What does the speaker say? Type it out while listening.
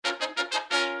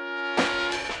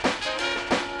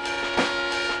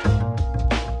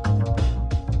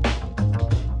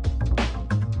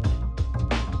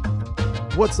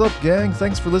What's up, gang?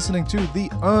 Thanks for listening to the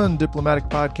Undiplomatic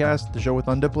Podcast, the show with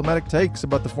undiplomatic takes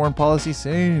about the foreign policy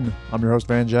scene. I'm your host,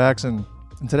 Van Jackson.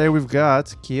 And today we've got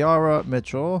Kiara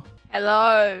Mitchell.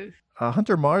 Hello.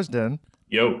 Hunter Marsden.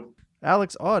 Yo.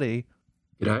 Alex Audie.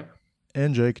 G'day.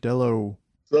 And Jake Dello.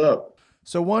 What's up?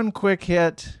 So one quick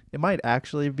hit, it might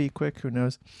actually be quick, who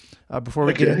knows, before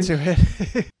we get into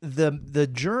it. the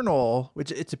journal,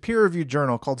 which it's a peer-reviewed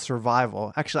journal called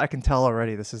Survival. Actually, I can tell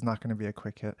already this is not going to be a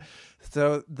quick hit.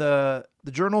 So the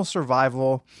journal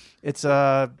Survival, it's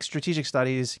a strategic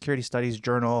studies, security studies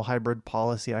journal, hybrid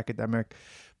policy academic.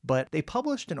 But they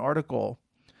published an article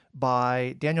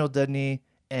by Daniel Dudney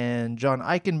and John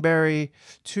Eikenberry,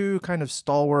 two kind of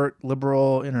stalwart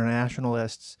liberal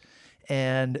internationalists.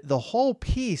 And the whole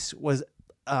piece was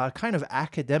a kind of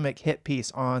academic hit piece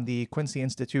on the Quincy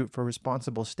Institute for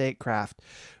Responsible Statecraft,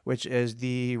 which is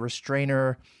the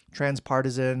restrainer,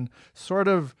 transpartisan, sort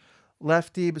of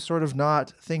lefty, but sort of not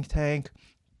think tank,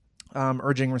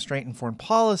 urging restraint in foreign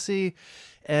policy.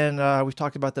 And we've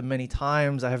talked about them many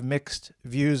times. I have mixed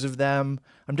views of them.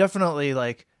 I'm definitely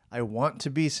I want to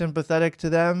be sympathetic to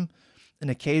them. And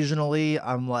occasionally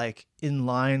I'm in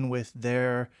line with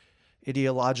their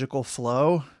ideological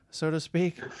flow, so to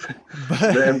speak.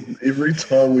 But man, every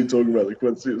time we talk about the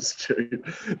Quincy Institute,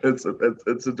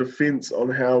 it's a defense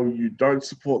on how you don't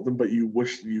support them, but you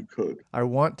wish you could. I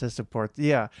want to support,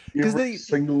 yeah, because every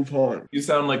single time. You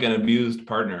sound like an abused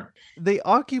partner. They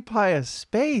occupy a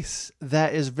space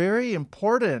that is very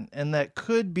important and that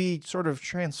could be sort of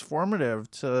transformative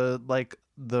to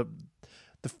the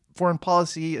foreign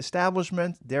policy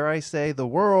establishment, dare I say, the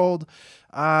world.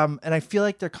 And I feel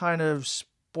like they're kind of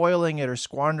spoiling it or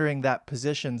squandering that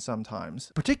position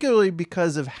sometimes, particularly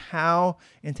because of how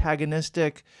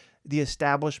antagonistic the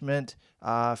establishment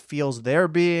feels they're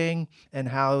being and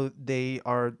how they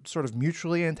are sort of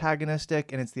mutually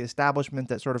antagonistic, and it's the establishment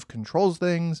that sort of controls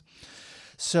things.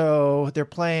 So they're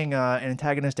playing an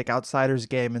antagonistic outsider's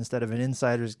game instead of an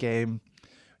insider's game,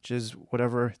 which is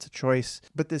whatever, it's a choice.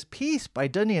 But this piece by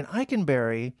Dudney and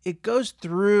Eikenberry, it goes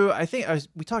through,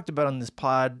 we talked about on this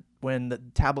pod when the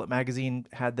Tablet magazine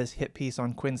had this hit piece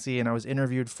on Quincy and I was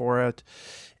interviewed for it.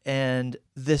 And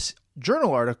this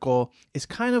journal article is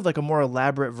kind of like a more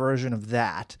elaborate version of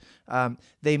that.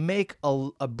 They make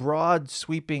a broad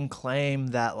sweeping claim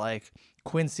that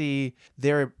Quincy,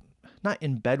 they're not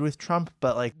in bed with Trump,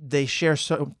 but they share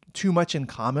too much in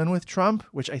common with Trump,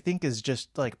 which I think is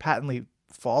just patently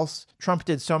false. Trump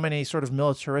did so many sort of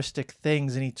militaristic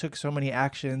things and he took so many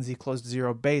actions. He closed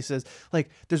zero bases.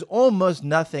 There's almost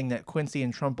nothing that Quincy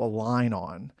and Trump align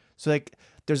on. So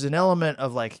there's an element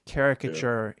of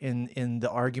caricature in the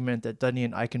argument that Dudney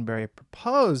and Eikenberry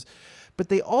propose, but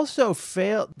they also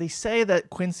fail. They say that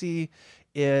Quincy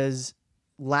is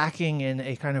lacking in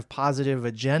a kind of positive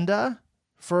agenda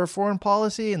for foreign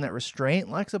policy and that restraint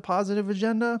lacks a positive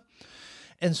agenda.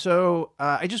 And so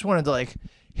I just wanted to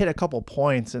hit a couple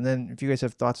points, and then if you guys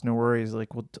have thoughts, no worries,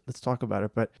 let's talk about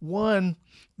it. But one,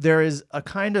 there is a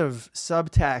kind of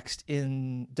subtext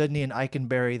in Dudney and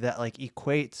Eikenberry that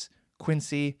equates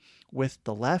Quincy with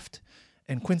the left,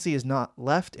 and Quincy is not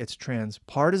left, it's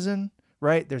transpartisan,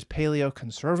 right? There's paleo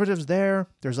conservatives there,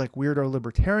 there's weirdo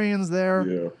libertarians there.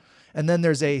 Yeah. And then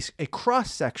there's a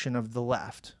cross-section of the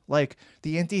left,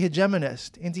 the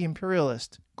anti-hegemonist,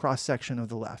 anti-imperialist cross-section of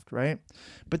the left, right?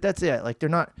 But that's it. They're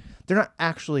not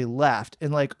actually left.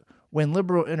 And when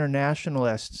liberal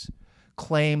internationalists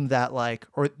claim that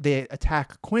or they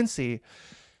attack Quincy,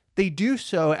 they do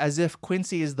so as if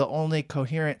Quincy is the only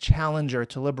coherent challenger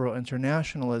to liberal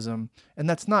internationalism. And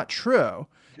that's not true.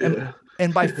 Yeah.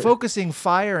 And by focusing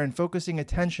fire and focusing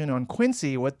attention on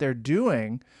Quincy, what they're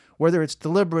doing, whether it's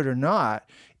deliberate or not,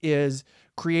 is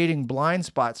creating blind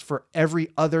spots for every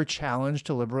other challenge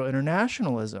to liberal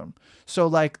internationalism. So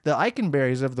the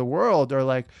Eikenberrys of the world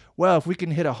are well, if we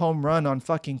can hit a home run on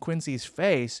fucking Quincy's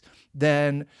face,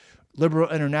 then liberal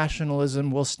internationalism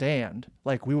will stand.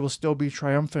 We will still be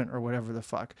triumphant or whatever the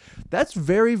fuck. That's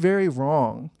very, very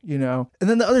wrong, And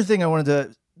then the other thing I wanted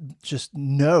to just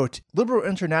note, liberal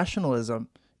internationalism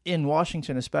in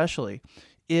Washington especially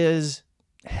is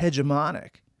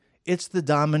hegemonic. It's the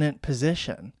dominant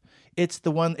position. It's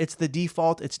the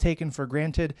default. It's taken for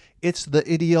granted. It's the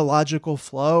ideological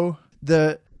flow.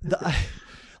 The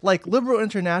liberal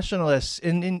internationalists,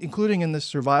 including in this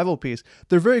survival piece,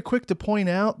 they're very quick to point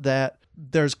out that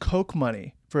there's Koch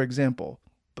money, for example,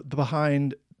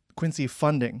 behind Quincy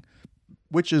funding,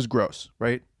 which is gross,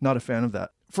 right? Not a fan of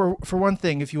that. For one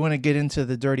thing, if you want to get into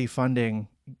the dirty funding,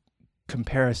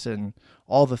 comparison,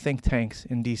 all the think tanks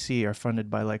in DC are funded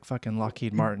by like fucking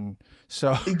Lockheed Martin.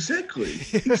 So exactly.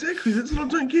 That's what I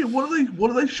don't get. What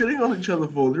are they shitting on each other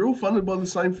for? They're all funded by the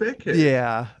same fat cat.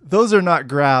 Yeah, those are not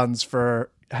grounds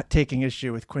for taking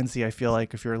issue with Quincy, I feel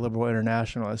like, if you're a liberal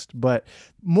internationalist. But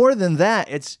more than that,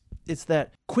 it's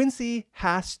that Quincy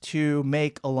has to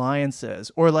make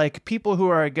alliances, or like people who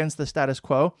are against the status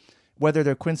quo, whether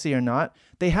they're Quincy or not,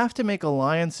 they have to make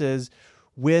alliances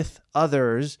with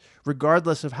others,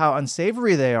 regardless of how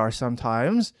unsavory they are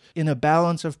sometimes, in a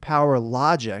balance of power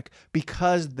logic,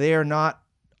 because they're not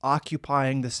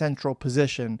occupying the central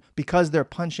position, because they're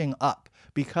punching up,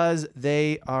 because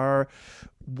they are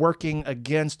working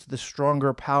against the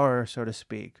stronger power, so to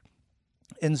speak.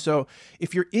 And so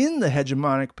if you're in the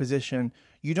hegemonic position,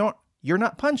 you're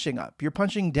not punching up, you're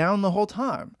punching down the whole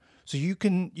time. So you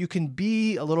can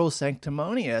be a little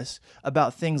sanctimonious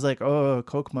about things like, oh,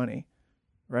 Coke money,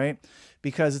 right?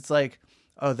 Because it's like,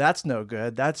 oh, that's no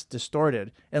good, that's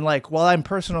distorted. And like, while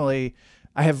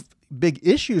I have big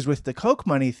issues with the Coke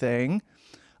money thing,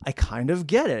 I kind of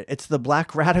get it. It's the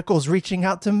black radicals reaching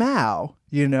out to Mao,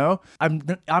 you know?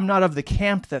 I'm not of the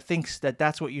camp that thinks that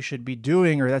that's what you should be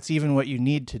doing or that's even what you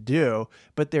need to do.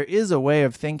 But there is a way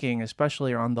of thinking,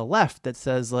 especially on the left, that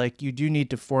says like you do need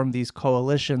to form these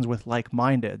coalitions with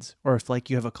like-mindeds, or if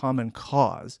like you have a common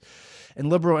cause.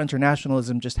 And liberal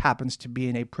internationalism just happens to be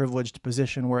in a privileged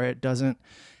position where it doesn't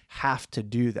have to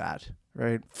do that,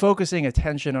 right? Focusing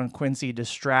attention on Quincy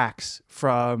distracts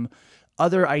from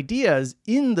other ideas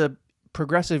in the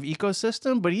progressive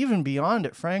ecosystem, but even beyond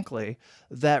it, frankly,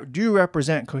 that do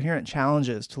represent coherent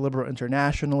challenges to liberal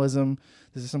internationalism.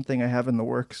 This is something I have in the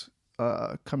works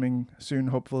coming soon,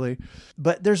 hopefully.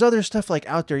 But there's other stuff like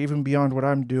out there, even beyond what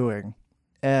I'm doing.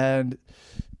 And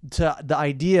to the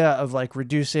idea of like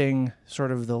reducing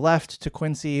sort of the left to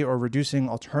Quincy, or reducing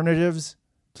alternatives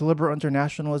to liberal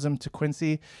internationalism to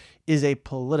Quincy, is a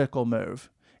political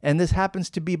move. And this happens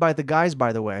to be by the guys,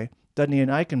 by the way, Dudney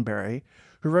and Eikenberry,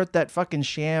 who wrote that fucking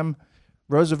sham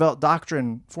Roosevelt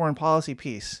Doctrine foreign policy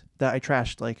piece that I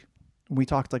trashed like we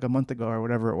talked like a month ago or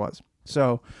whatever it was.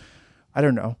 So I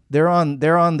don't know. They're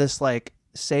on this like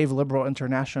save liberal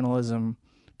internationalism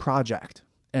project,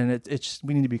 and it's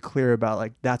we need to be clear about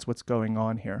like that's what's going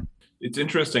on here. It's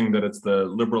interesting that it's the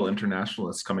liberal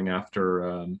internationalists coming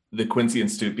after the Quincy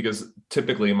Institute, because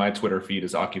typically my Twitter feed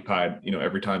is occupied,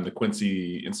 every time the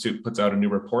Quincy Institute puts out a new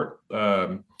report,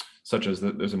 such as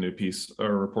there's a new piece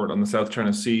or report on the South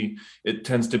China Sea, it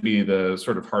tends to be the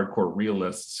sort of hardcore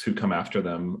realists who come after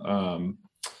them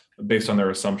based on their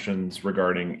assumptions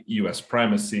regarding U.S.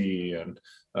 primacy and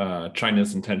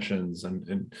China's intentions.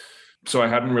 And so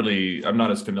I'm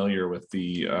not as familiar with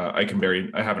the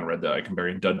Eikenberry. I haven't read the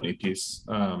Eikenberry and Dudney piece,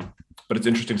 but it's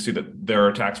interesting to see that there are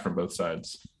attacks from both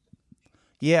sides.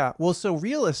 Yeah, well, so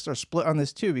realists are split on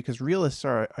this too, because realists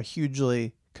are a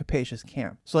hugely capacious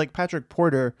camp. So like Patrick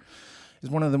Porter is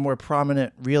one of the more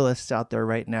prominent realists out there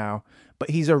right now,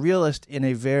 but he's a realist in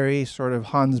a very sort of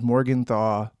Hans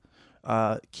Morgenthau,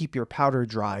 keep your powder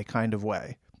dry kind of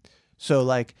way. So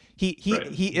like he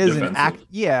is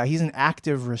he's an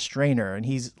active restrainer, and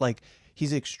he's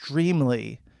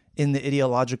extremely in the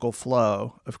ideological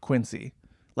flow of Quincy,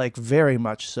 like very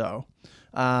much so,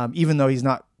 even though he's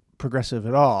not progressive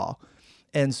at all.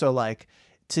 And so like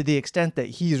to the extent that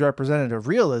he's representative of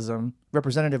realism,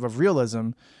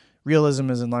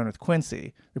 realism is in line with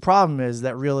Quincy. The problem is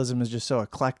that realism is just so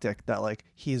eclectic that like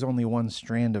he's only one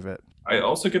strand of it. I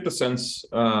also get the sense,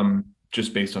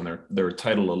 just based on their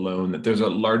title alone, that there's a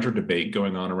larger debate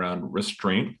going on around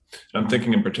restraint. And I'm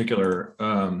thinking in particular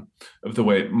of the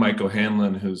way Mike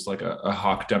O'Hanlon, who's like a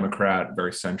hawk Democrat,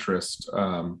 very centrist,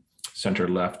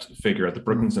 center-left figure at the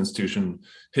Brookings Institution,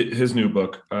 his new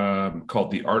book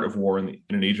called The Art of War in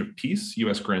an Age of Peace,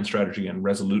 U.S. Grand Strategy and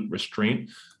Resolute Restraint.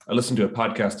 I listened to a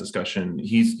podcast discussion.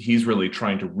 He's really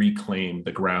trying to reclaim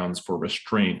the grounds for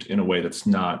restraint in a way that's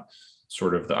not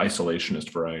sort of the isolationist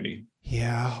variety.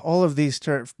 Yeah, all of these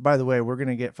terms, by the way, we're going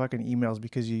to get fucking emails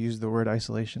because you used the word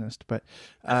isolationist, but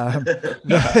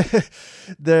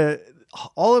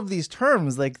all of these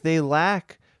terms, like they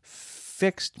lack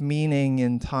fixed meaning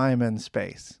in time and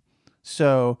space.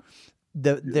 So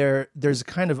there's a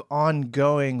kind of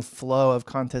ongoing flow of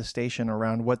contestation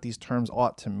around what these terms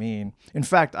ought to mean. In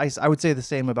fact, I would say the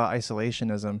same about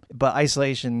isolationism, but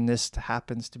isolationist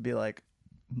happens to be like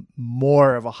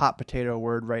more of a hot potato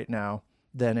word right now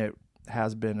than it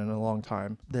has been in a long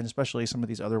time, than especially some of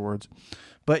these other words.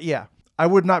 But yeah, I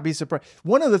would not be surprised.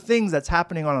 One of the things that's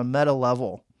happening on a meta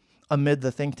level amid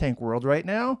the think tank world right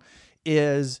now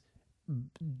is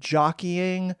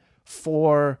jockeying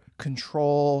for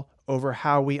control over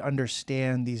how we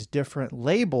understand these different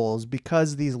labels,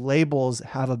 because these labels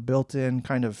have a built-in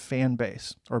kind of fan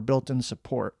base or built-in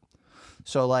support.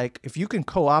 So like if you can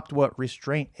co-opt what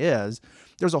restraint is,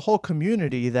 there's a whole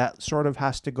community that sort of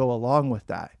has to go along with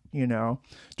that. You know,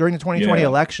 during the 2020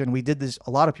 election, we did this. A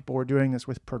lot of people were doing this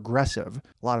with progressive.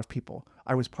 A lot of people.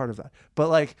 I was part of that. But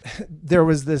like there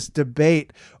was this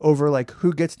debate over like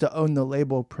who gets to own the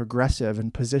label progressive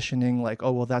and positioning like,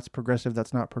 oh, well, that's progressive.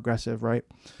 That's not progressive. Right.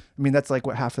 I mean, that's like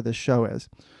what half of this show is.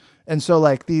 And so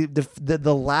like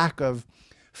the lack of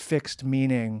fixed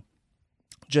meaning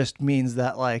just means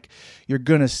that like you're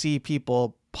going to see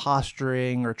people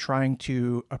posturing or trying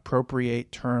to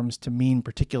appropriate terms to mean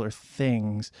particular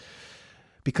things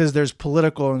because there's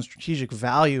political and strategic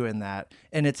value in that.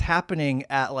 And it's happening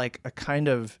at like a kind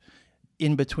of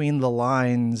in between the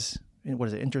lines, what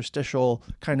is it, interstitial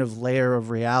kind of layer of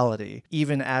reality,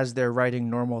 even as they're writing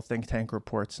normal think tank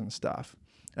reports and stuff.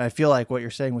 And I feel like what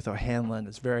you're saying with O'Hanlon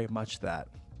is very much that.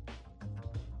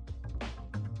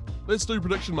 Let's do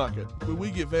Prediction Market, where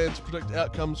we get Van to predict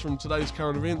outcomes from today's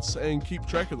current events and keep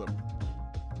track of them.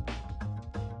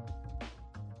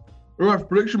 All right,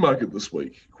 Prediction Market this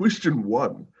week. Question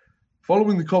 1.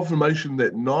 Following the confirmation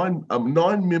that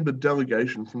nine-member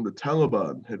delegation from the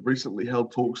Taliban had recently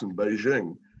held talks in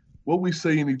Beijing, will we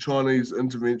see any Chinese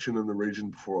intervention in the region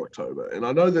before October? And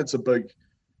I know that's a big,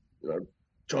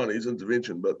 Chinese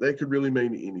intervention, but that could really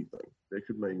mean anything. That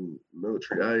could mean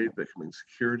military aid, that could mean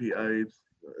security aid,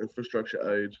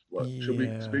 infrastructure aid. Should we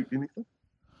expect anything?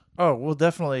 Oh, well,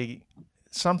 definitely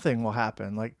something will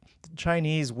happen. Like the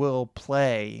Chinese will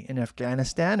play in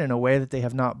Afghanistan in a way that they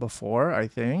have not before, I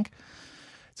think.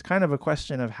 It's kind of a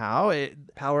question of how.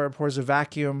 Power abhors a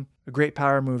vacuum. A great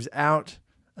power moves out.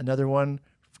 Another one,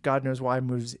 God knows why,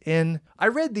 moves in. I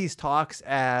read these talks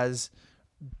as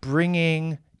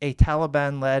bringing a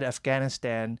Taliban-led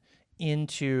Afghanistan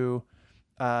into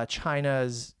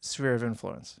China's sphere of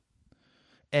influence.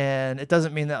 And it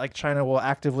doesn't mean that like China will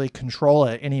actively control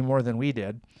it any more than we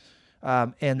did.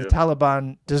 The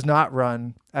Taliban does not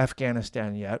run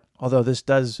Afghanistan yet, although this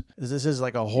is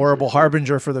like a horrible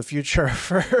harbinger for the future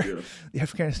for the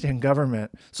Afghanistan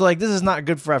government. So like this is not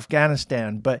good for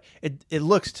Afghanistan, but it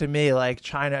looks to me like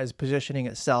China is positioning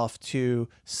itself to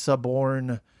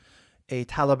suborn a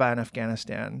Taliban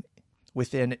Afghanistan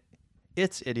within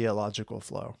its ideological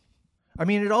flow. I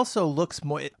mean, it also looks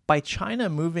more by China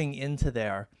moving into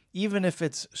there, even if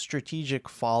it's strategic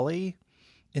folly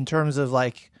in terms of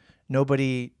like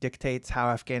nobody dictates how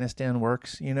Afghanistan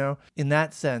works, in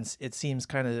that sense, it seems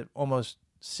kind of almost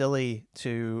silly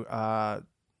to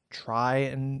try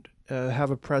and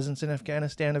have a presence in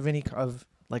Afghanistan of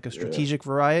like a strategic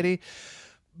variety.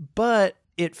 But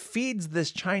it feeds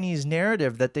this Chinese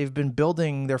narrative that they've been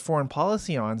building their foreign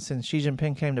policy on since Xi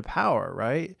Jinping came to power,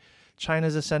 right?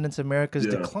 China's ascendance, America's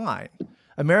decline.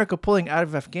 America pulling out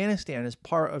of Afghanistan is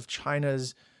part of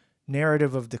China's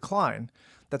narrative of decline.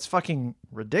 That's fucking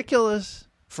ridiculous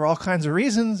for all kinds of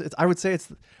reasons.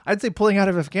 I'd say pulling out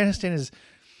of Afghanistan is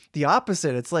the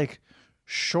opposite. It's like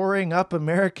shoring up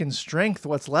American strength,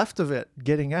 what's left of it,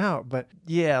 getting out. But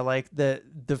yeah, like the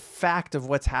fact of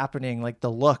what's happening, like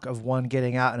the look of one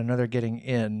getting out and another getting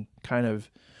in kind of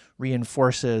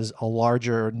reinforces a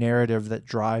larger narrative that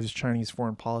drives Chinese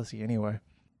foreign policy anyway.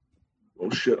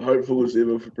 Well, shit, hopeful as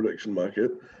ever for Prediction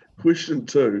Market. Question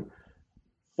 2.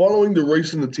 Following the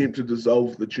recent attempt to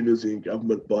dissolve the Tunisian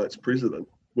government by its president,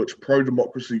 which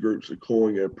pro-democracy groups are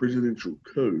calling a presidential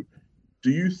coup,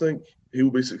 do you think he will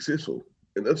be successful?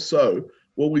 And if so,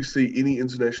 will we see any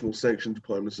international sanction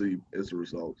diplomacy as a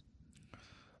result?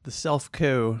 The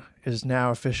self-coup is now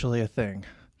officially a thing.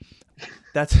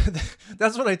 That's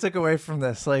what I took away from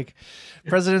this. Like,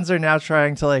 presidents are now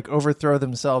trying to like overthrow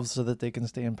themselves so that they can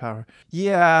stay in power.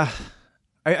 Yeah,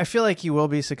 I feel like he will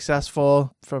be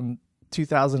successful. From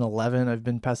 2011, I've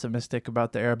been pessimistic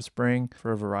about the Arab Spring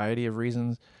for a variety of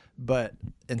reasons.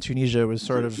 And Tunisia was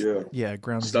sort of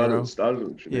ground zero. Started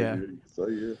in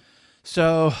Tunisia.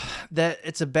 So that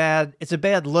it's a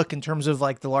bad look in terms of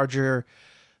like the larger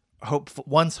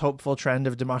once hopeful trend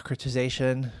of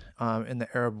democratization in the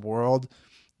Arab world.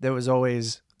 There was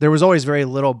always very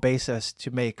little basis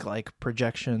to make like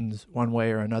projections one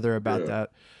way or another about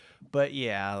that. But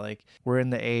yeah, like we're in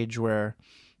the age where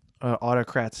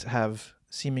autocrats have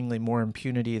seemingly more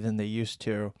impunity than they used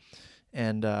to,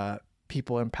 and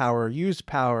people in power use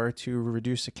power to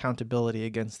reduce accountability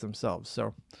against themselves.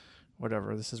 So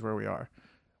whatever, this is where we are.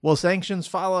 Will sanctions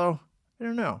follow? I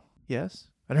don't know. Yes?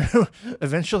 I don't know.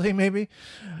 Eventually, maybe.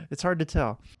 It's hard to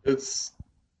tell. It's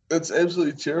It's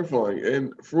absolutely terrifying.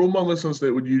 And for all my listeners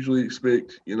that would usually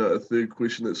expect, a third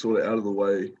question that's sort of out of the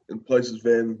way in places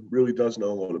Van really does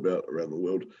know a lot about around the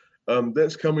world,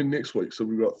 that's coming next week. So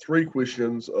we've got 3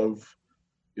 questions of,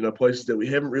 places that we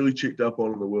haven't really checked up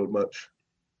on in the world much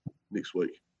next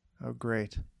week. Oh,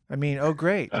 great. Oh,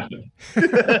 great. Time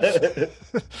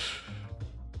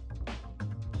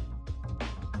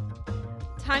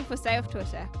for Save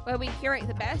Twitter, where we curate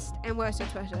the best and worst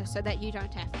of Twitter so that you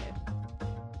don't have to.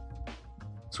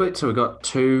 Sweet. So we got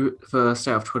 2 for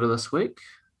Stay Off Twitter this week.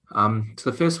 So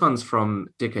the first one's from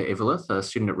Decker Evelith, a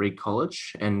student at Reed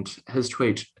College, and his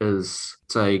tweet is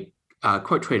a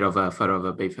quote tweet of a photo of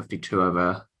a B-52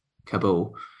 over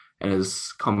Kabul, and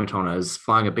his comment on it is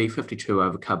flying a B-52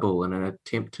 over Kabul in an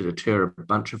attempt to deter a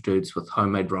bunch of dudes with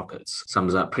homemade rockets.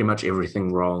 Sums up pretty much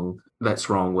everything that's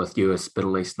wrong with US,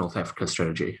 Middle East, North Africa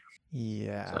strategy.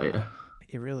 Yeah. So, yeah.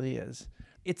 It really is.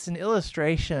 It's an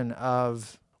illustration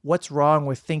of what's wrong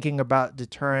with thinking about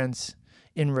deterrence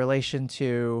in relation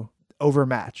to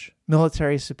overmatch,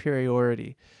 military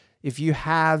superiority. If you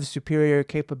have superior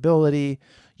capability,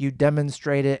 you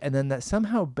demonstrate it, and then that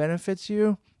somehow benefits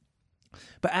you.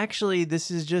 But actually,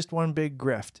 this is just one big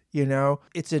grift,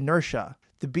 It's inertia.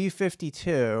 The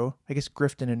B-52, I guess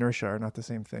grift and inertia are not the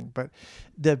same thing, but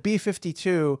the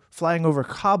B-52 flying over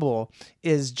Kabul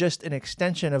is just an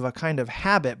extension of a kind of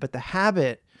habit, but the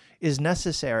habit is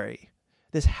necessary.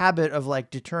 This habit of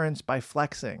deterrence by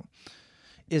flexing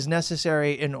is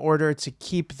necessary in order to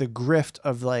keep the grift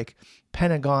of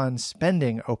Pentagon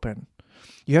spending open.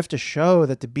 You have to show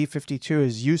that the B-52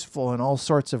 is useful in all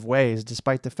sorts of ways,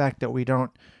 despite the fact that we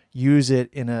don't use it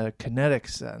in a kinetic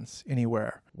sense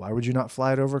anywhere. Why would you not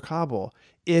fly it over Kabul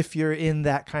if you're in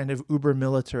that kind of uber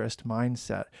militarist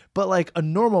mindset? But a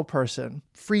normal person,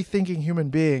 free-thinking human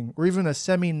being, or even a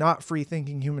semi-not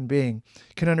free-thinking human being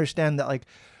can understand that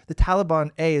the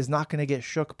Taliban, A, is not going to get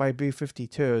shook by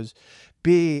B-52s.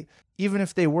 B, even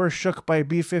if they were shook by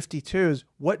B-52s,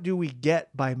 what do we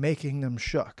get by making them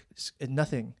shook?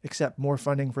 Nothing except more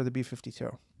funding for the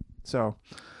B-52. So,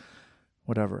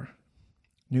 whatever.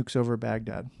 Nukes over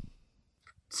Baghdad.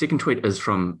 Second tweet is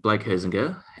from Blake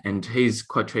Herzinger, and he's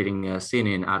quote tweeting a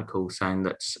CNN article saying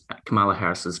that Kamala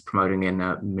Harris is promoting an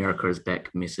America is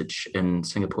back message in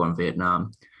Singapore and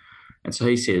Vietnam. And so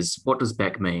he says, what does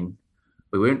back mean?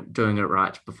 We weren't doing it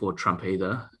right before Trump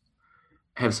either.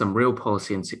 Have some real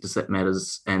policy in sectors that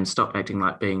matters and stop acting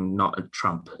like being not a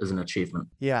Trump is an achievement.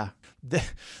 Yeah.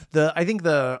 I think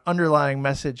the underlying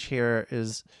message here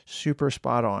is super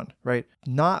spot on, right?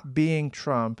 Not being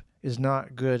Trump is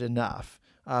not good enough.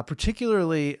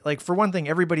 Particularly, for one thing,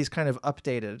 everybody's kind of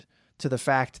updated to the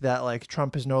fact that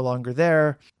Trump is no longer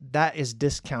there. That is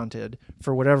discounted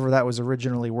for whatever that was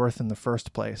originally worth in the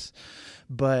first place.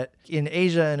 But in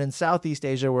Asia and in Southeast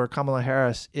Asia, where Kamala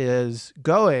Harris is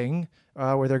going,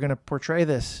 where they're going to portray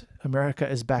this America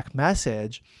is back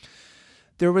message,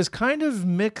 there was kind of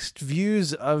mixed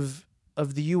views of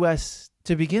the U.S.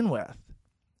 to begin with.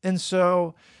 And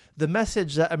so the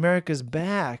message that America's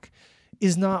back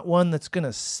is not one that's going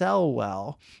to sell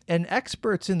well. And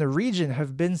experts in the region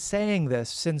have been saying this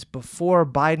since before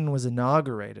Biden was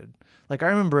inaugurated. I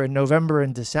remember in November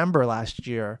and December last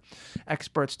year,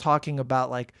 experts talking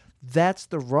about that's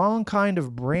the wrong kind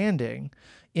of branding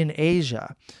in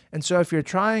Asia. And so if you're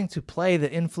trying to play the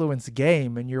influence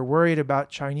game and you're worried about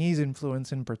Chinese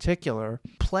influence in particular,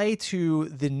 play to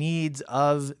the needs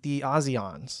of the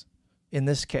ASEANs, in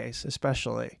this case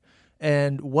especially.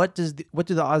 And what do the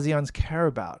ASEANs care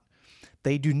about?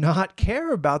 They do not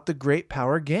care about the great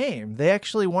power game. They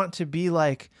actually want to be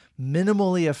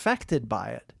minimally affected by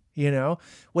it.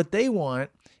 What they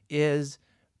want is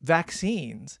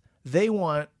vaccines. They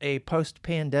want a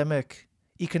post-pandemic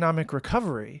economic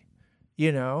recovery.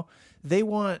 They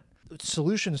want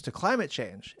solutions to climate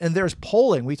change. And there's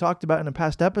polling we talked about in a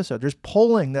past episode. There's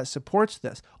polling that supports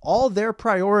this. All their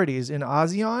priorities in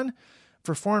ASEAN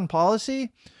for foreign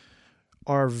policy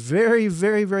are very,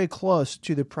 very, very close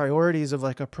to the priorities of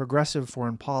a progressive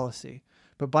foreign policy.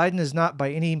 But Biden is not by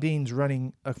any means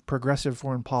running a progressive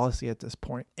foreign policy at this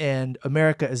point. And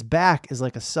America is back is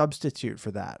a substitute for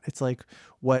that. It's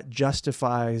what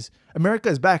justifies America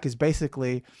is back is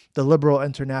basically the liberal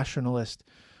internationalist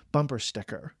bumper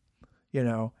sticker,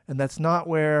 and that's not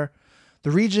where the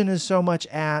region is so much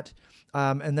at.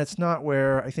 And that's not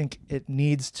where I think it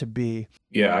needs to be.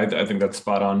 Yeah, I think that's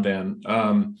spot on, Dan.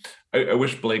 I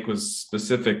wish Blake was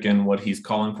specific in what he's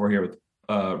calling for here with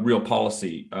real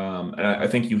policy. And I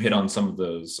think you hit on some of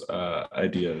those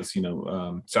ideas.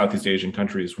 Southeast Asian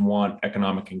countries want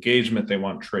economic engagement. They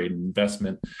want trade and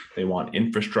investment. They want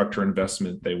infrastructure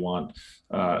investment. They want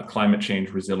climate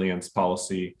change resilience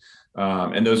policy.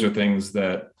 And those are things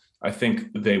that I think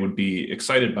they would be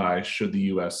excited by should the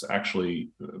U.S. actually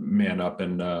man up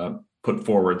and put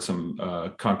forward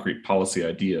some concrete policy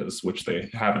ideas, which they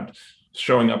haven't.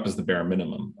 Showing up is the bare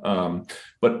minimum.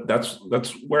 But that's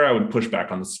where I would push back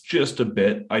on this just a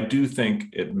bit. I do think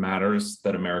it matters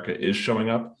that America is showing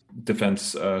up.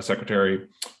 Defense Secretary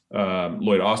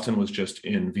Lloyd Austin was just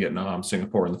in Vietnam,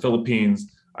 Singapore, and the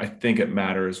Philippines. I think it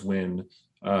matters when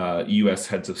U.S.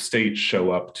 heads of state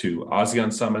show up to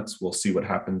ASEAN summits. We'll see what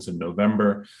happens in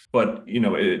November. But,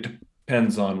 it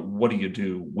depends on what do you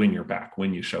do when you're back,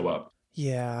 when you show up.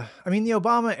 Yeah. I mean, the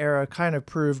Obama era kind of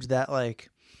proved that,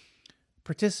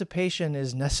 participation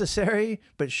is necessary,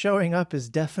 but showing up is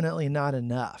definitely not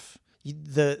enough.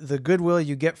 The goodwill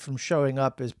you get from showing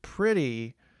up is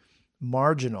pretty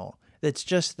marginal. It's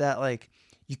just that,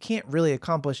 you can't really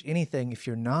accomplish anything if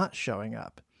you're not showing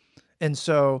up. And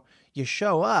so you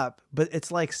show up, but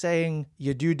it's like saying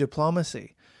you do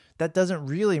diplomacy. That doesn't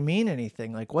really mean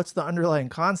anything. What's the underlying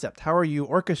concept? How are you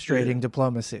orchestrating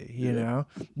diplomacy? You know,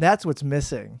 that's what's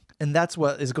missing. And that's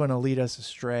what is going to lead us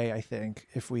astray, I think,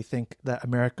 if we think that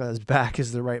America is back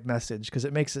is the right message, because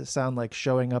it makes it sound like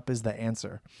showing up is the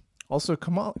answer. Also,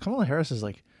 Kamala Harris is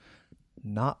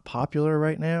not popular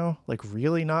right now,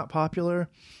 really not popular.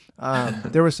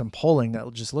 There was some polling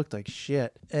that just looked like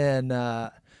shit. And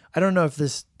I don't know if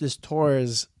this tour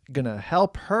is going to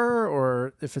help her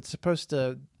or if it's supposed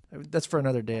to. That's for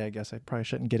another day, I guess. I probably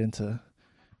shouldn't get into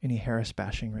any Harris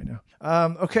bashing right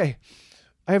now. Okay.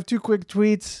 I have two quick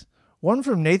tweets. One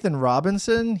from Nathan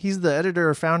Robinson. He's the editor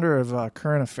or founder of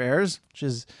Current Affairs, which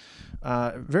is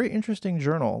a very interesting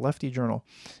journal, lefty journal.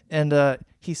 And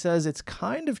he says it's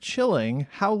kind of chilling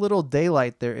how little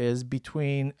daylight there is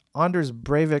between Anders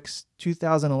Breivik's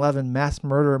 2011 mass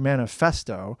murder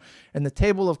manifesto and the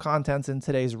table of contents in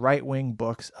today's right-wing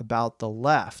books about the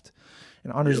left.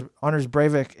 And Anders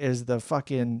Breivik is the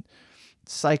fucking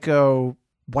psycho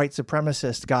white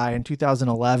supremacist guy in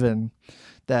 2011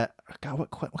 that, God,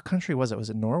 what country was it?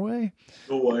 Was it Norway?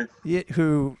 Norway. Yeah,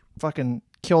 who fucking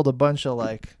killed a bunch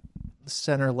of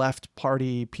center left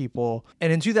party people.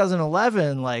 And in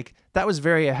 2011, that was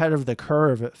very ahead of the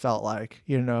curve. It felt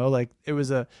it was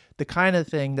the kind of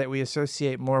thing that we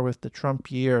associate more with the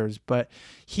Trump years, but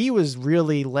he was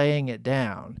really laying it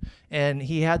down. And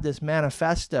he had this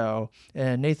manifesto,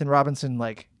 and Nathan Robinson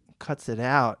cuts it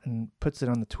out and puts it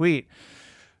on the tweet,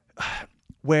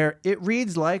 where it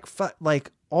reads like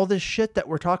all this shit that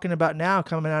we're talking about now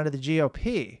coming out of the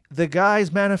GOP. The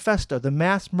guy's manifesto, the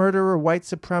mass murderer, white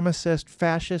supremacist,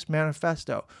 fascist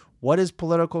manifesto. What is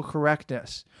political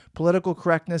correctness? Political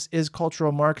correctness is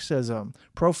cultural Marxism.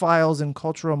 Profiles in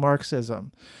cultural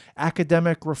Marxism.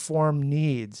 Academic reform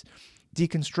needs.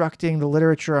 Deconstructing the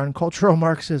literature on cultural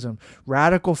Marxism.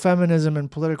 Radical feminism and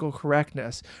political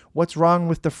correctness. What's wrong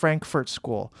with the Frankfurt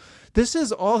School? This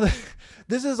is all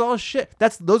shit.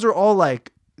 Those are all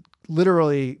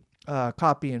literally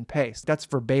copy and paste. That's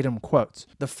verbatim quotes.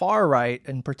 The far right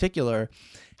in particular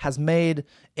has made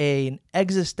an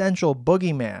existential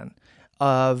boogeyman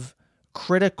of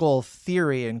critical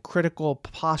theory and critical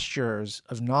postures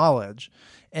of knowledge.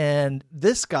 And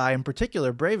this guy in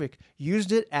particular, Breivik,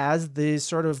 used it as the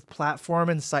sort of platform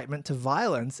incitement to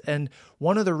violence. And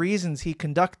one of the reasons he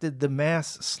conducted the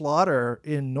mass slaughter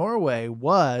in Norway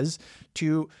was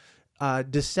to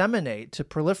disseminate, to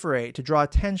proliferate, to draw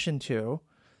attention to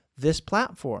this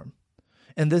platform.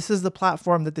 And this is the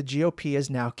platform that the GOP is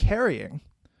now carrying.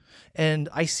 And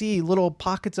I see little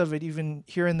pockets of it even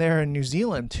here and there in New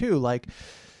Zealand too.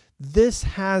 This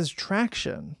has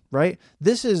traction, right?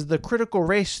 This is the critical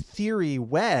race theory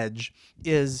wedge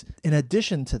is in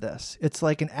addition to this. It's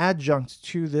like an adjunct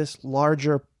to this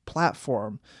larger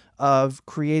platform of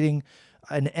creating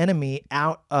an enemy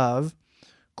out of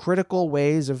critical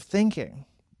ways of thinking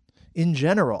in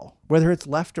general, whether it's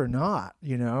left or not,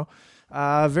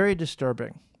 very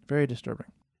disturbing, very disturbing.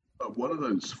 One of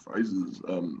those phrases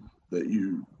that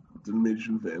you didn't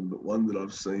mention, Van, but one that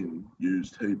I've seen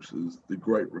used heaps is the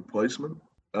Great Replacement.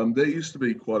 That used to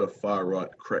be quite a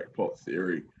far-right crackpot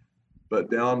theory, but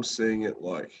now I'm seeing it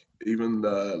even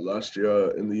last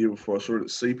year and the year before I saw it at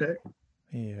CPAC.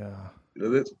 Yeah.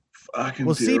 That's fucking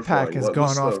terrifying. CPAC has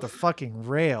gone off the fucking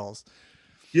rails.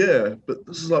 Yeah, but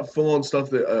this is full-on stuff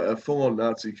that a full-on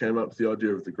Nazi came up with the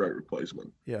idea of the Great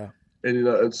Replacement. Yeah. And,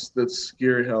 that's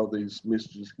scary how these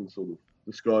messages can sort of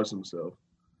disguise themselves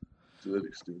to that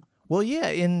extent. Well, yeah,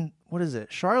 in, what is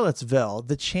it, Charlottesville,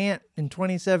 the chant in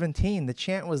 2017, the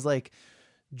chant was like,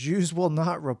 Jews will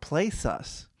not replace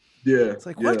us. Yeah. It's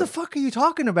like, what the fuck are you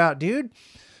talking about, dude?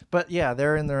 But yeah,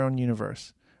 they're in their own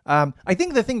universe. I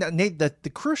think the thing that the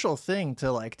crucial thing to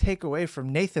like take away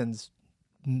from Nathan's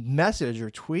message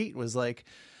or tweet was like,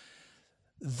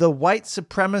 the white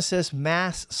supremacist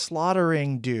mass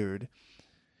slaughtering dude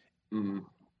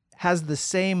has the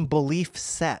same belief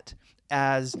set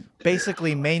as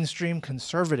basically mainstream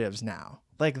conservatives now.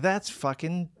 Like, that's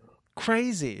fucking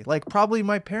crazy. Like, probably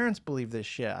my parents believe this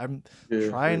shit. I'm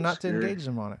trying not to engage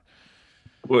them on it.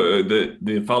 Well,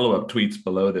 the follow-up tweets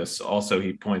below this, also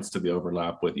he points to the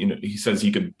overlap with, he says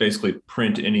you could basically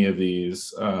print any of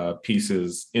these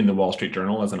pieces in the Wall Street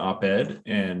Journal as an op-ed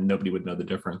and nobody would know the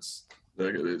difference.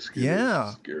 That's scary.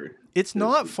 Yeah. Scary. It's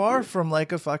not far from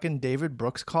like a fucking David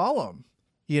Brooks column,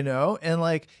 and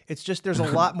like, it's just, there's a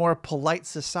lot more polite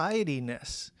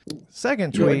society-ness.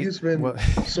 Second tweet. I guess, man,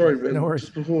 sorry, man, No worries.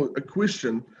 just before, a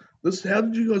question. How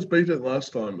did you guys beat it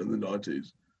last time in the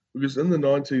 90s? Because in the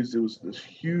 90s, there was this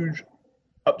huge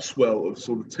upswell of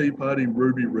sort of Tea Party,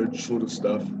 Ruby Ridge sort of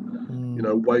stuff,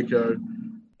 Waco.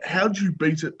 How'd you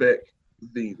beat it back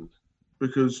then?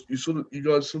 Because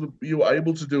you were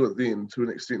able to do it then to an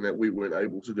extent that we weren't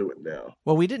able to do it now.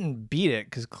 Well, we didn't beat it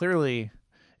because clearly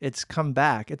it's come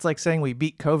back. It's like saying we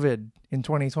beat COVID in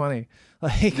 2020.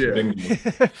 Like,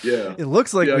 yeah. It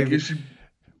looks like I guess you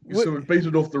sort of beat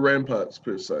it off the ramparts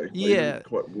per se. Like, you didn't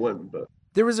quite win, but.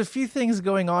 There was a few things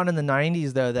going on in the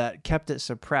 90s, though, that kept it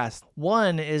suppressed.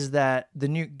 One is that the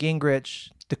Newt Gingrich,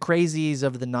 the crazies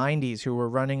of the 90s who were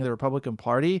running the Republican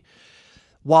Party,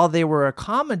 while they were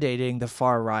accommodating the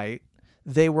far right,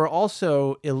 they were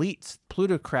also elites,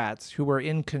 plutocrats who were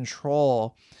in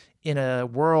control in a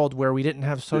world where we didn't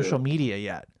have social media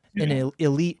yet. Yeah. And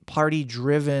elite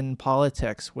party-driven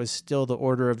politics was still the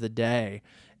order of the day.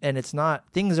 And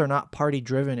things are not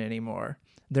party-driven anymore.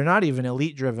 They're not even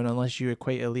elite driven unless you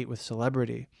equate elite with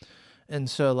celebrity. And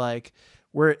so like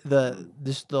the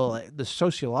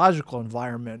sociological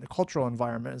environment, the cultural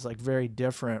environment is like very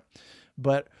different.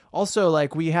 But also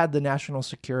like we had the national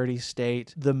security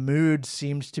state. The mood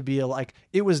seems to be like,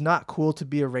 it was not cool to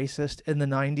be a racist in the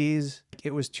 90s.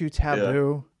 It was too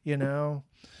taboo,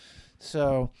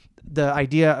 So the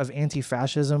idea of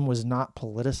anti-fascism was not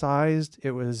politicized.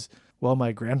 It was, well,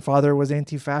 my grandfather was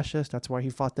anti-fascist. That's why he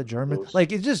fought the Germans.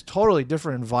 Like, it's just totally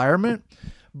different environment,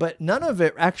 but none of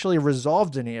it actually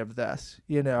resolved any of this,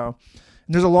 And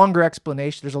there's a longer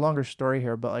explanation. There's a longer story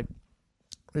here, but like,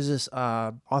 there's this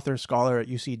author scholar at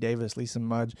UC Davis, Lisa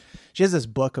Mudge. She has this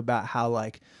book about how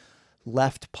like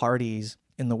left parties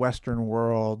in the Western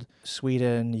world,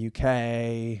 Sweden,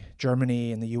 UK,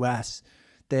 Germany, and the US,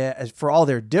 for all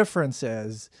their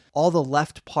differences, all the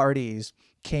left parties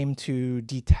came to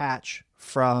detach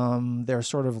from their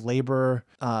sort of labor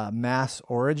mass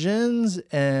origins,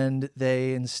 and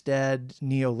they instead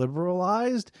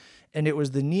neoliberalized. And it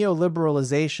was the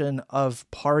neoliberalization of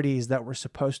parties that were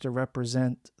supposed to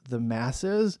represent the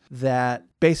masses that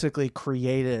basically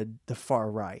created the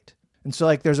far right. And so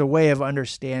like there's a way of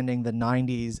understanding the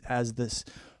 90s as this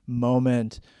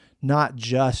moment, not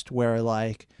just where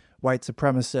like white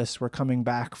supremacists were coming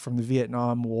back from the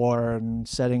Vietnam War and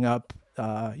setting up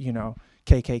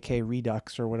KKK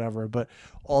Redux or whatever, but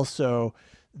also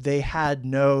they had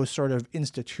no sort of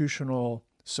institutional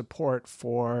support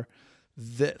for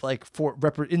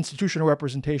institutional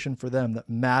representation for them that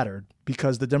mattered,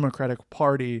 because the Democratic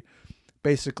Party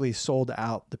basically sold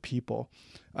out the people.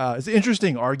 It's an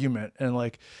interesting argument, and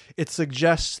like it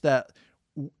suggests that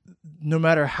no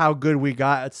matter how good we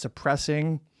got at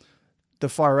suppressing the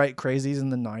far right crazies in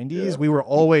the 90s, we were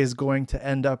always going to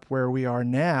end up where we are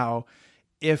now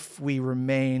if we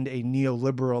remained a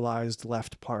neoliberalized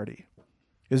left party.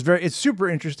 It's super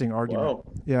interesting argument.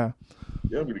 Wow. Yeah.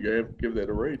 Yeah, I'm going to give that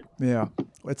a read. Yeah.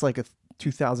 It's like a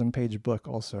 2,000 page book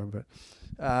also, but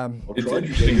it's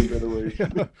interesting.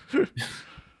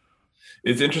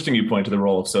 It's interesting you point to the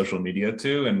role of social media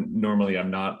too. And normally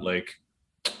I'm not like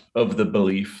of the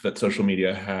belief that social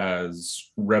media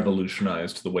has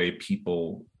revolutionized the way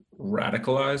people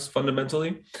radicalize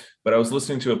fundamentally. But I was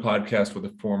listening to a podcast with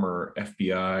a former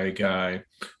FBI guy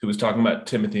who was talking about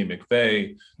Timothy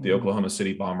McVeigh, the Oklahoma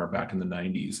City bomber back in the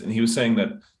 90s. And he was saying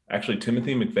that actually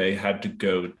Timothy McVeigh had to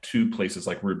go to places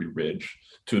like Ruby Ridge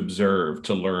to observe,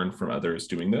 to learn from others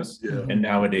doing this. Yeah. And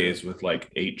nowadays with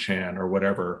like 8chan or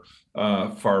whatever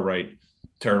far right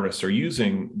terrorists are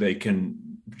using, they can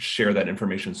share that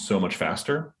information so much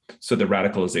faster. So the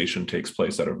radicalization takes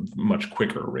place at a much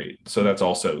quicker rate. So that's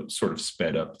also sort of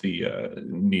sped up the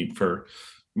need for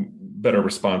better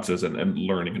responses and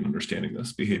learning and understanding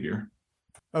this behavior.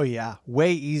 Oh yeah,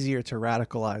 way easier to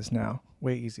radicalize now.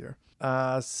 Way easier.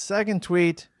 Second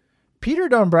tweet, Peter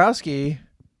Dombrowski,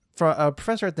 a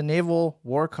professor at the Naval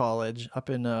War College up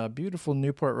in beautiful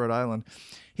Newport, Rhode Island.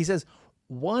 He says,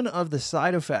 one of the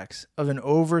side effects of an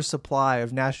oversupply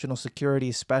of national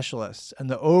security specialists and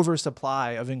the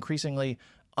oversupply of increasingly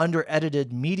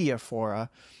under-edited media fora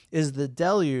is the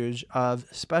deluge of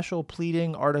special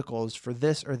pleading articles for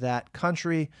this or that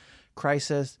country,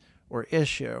 crisis, or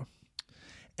issue.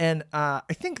 And I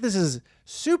think this is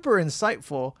super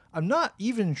insightful. I'm not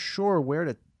even sure where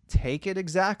to take it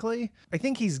exactly. I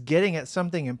think he's getting at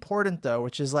something important, though,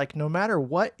 which is like no matter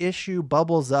what issue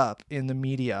bubbles up in the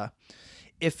media,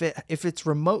 if it's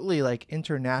remotely like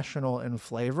international in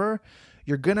flavor,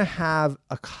 you're going to have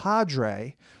a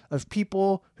cadre of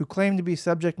people who claim to be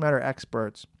subject matter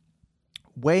experts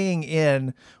weighing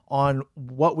in on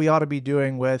what we ought to be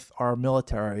doing with our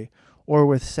military or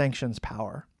with sanctions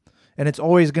power. And it's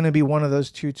always going to be one of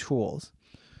those two tools.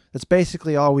 That's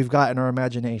basically all we've got in our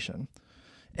imagination.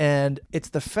 And it's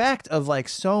the fact of like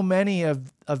so many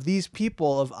of these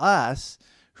people, of us,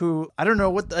 who I don't know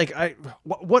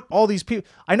what all these people,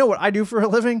 I know what I do for a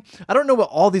living. I don't know what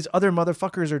all these other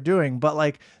motherfuckers are doing, but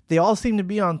like they all seem to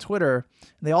be on Twitter.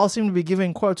 They all seem to be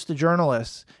giving quotes to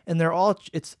journalists, and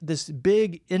it's this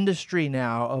big industry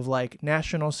now of like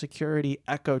national security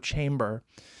echo chamber.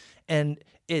 And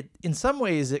it, in some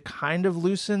ways, it kind of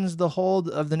loosens the hold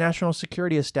of the national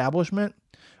security establishment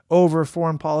over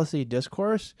foreign policy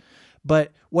discourse.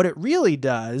 But what it really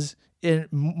does,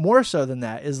 more so than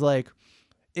that, is like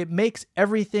it makes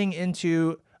everything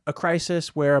into a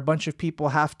crisis where a bunch of people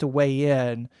have to weigh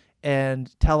in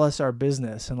and tell us our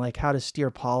business and like how to steer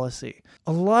policy.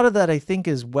 A lot of that I think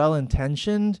is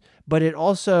well-intentioned, but it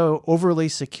also overly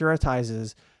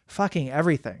securitizes fucking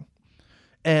everything.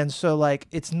 And so like,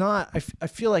 it's not, I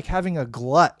feel like having a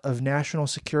glut of national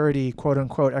security, quote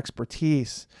unquote,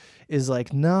 expertise is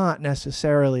like not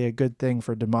necessarily a good thing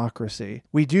for democracy.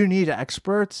 We do need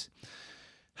experts.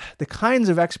 The kinds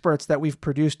of experts that we've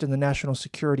produced in the national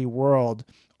security world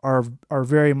are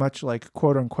very much like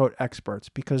quote unquote experts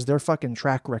because their fucking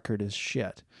track record is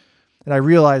shit. And I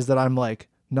realize that I'm like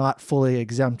not fully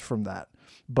exempt from that,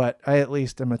 but I at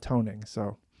least am atoning.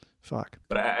 So fuck.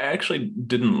 But I actually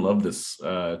didn't love this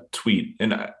tweet.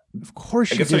 And of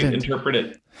course you didn't. I interpret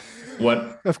it.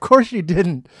 What? Of course you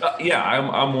didn't. Yeah,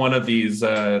 I'm one of these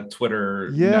Twitter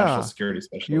national security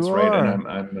specialists, right?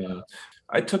 And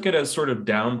I took it as sort of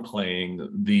downplaying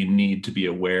the need to be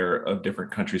aware of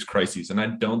different countries' crises. And I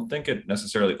don't think it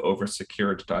necessarily over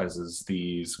securitizes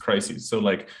these crises. So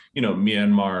like,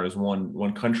 Myanmar is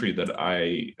one country that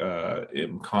I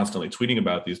am constantly tweeting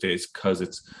about these days because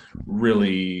it's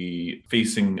really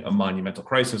facing a monumental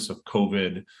crisis of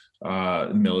COVID,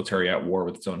 military at war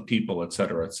with its own people, et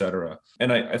cetera, et cetera.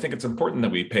 And I think it's important that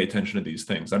we pay attention to these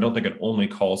things. I don't think it only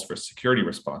calls for security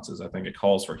responses. I think it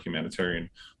calls for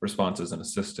humanitarian responses and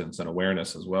assistance and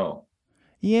awareness as well.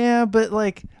 Yeah, but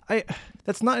like,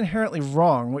 that's not inherently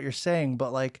wrong what you're saying,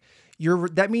 but like,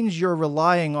 that means you're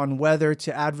relying on whether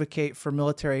to advocate for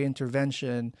military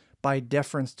intervention by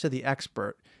deference to the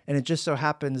expert. And it just so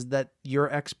happens that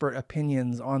your expert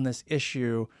opinions on this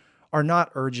issue are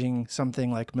not urging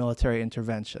something like military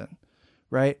intervention,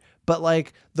 right? But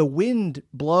like the wind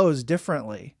blows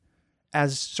differently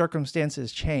as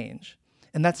circumstances change.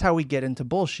 And that's how we get into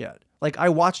bullshit. Like I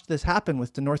watched this happen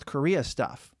with the North Korea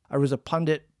stuff. I was a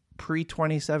pundit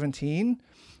pre-2017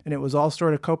 and it was all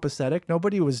sort of copacetic.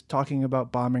 Nobody was talking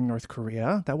about bombing North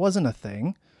Korea. That wasn't a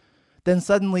thing. Then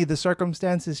suddenly the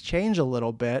circumstances change a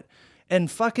little bit and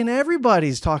fucking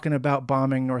everybody's talking about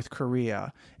bombing North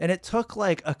Korea. And it took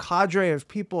like a cadre of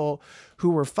people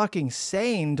who were fucking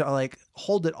sane to like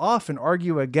hold it off and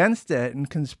argue against it and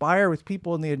conspire with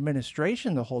people in the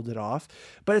administration to hold it off.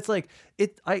 But it's like,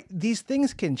 these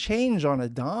things can change on a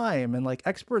dime and like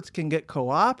experts can get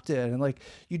co-opted and like,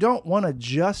 you don't want to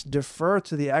just defer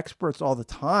to the experts all the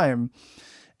time.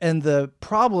 And the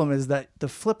problem is that the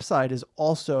flip side is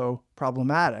also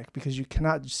problematic because you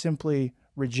cannot simply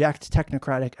reject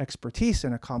technocratic expertise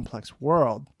in a complex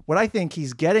world. What I think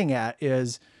he's getting at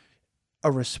is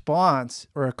a response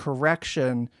or a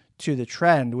correction to the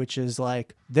trend, which is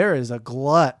like, there is a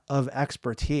glut of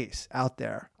expertise out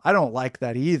there. I don't like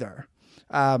that either.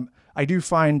 I do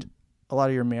find a lot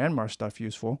of your Myanmar stuff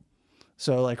useful.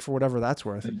 So like for whatever that's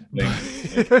worth.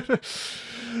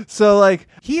 So like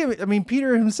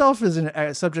Peter himself is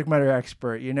a subject matter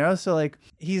expert, So like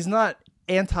he's not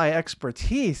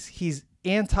anti-expertise. He's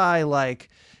anti like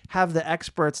have the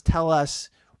experts tell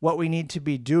us what we need to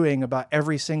be doing about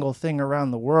every single thing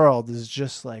around the world is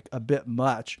just like a bit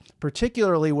much,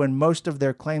 particularly when most of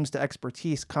their claims to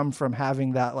expertise come from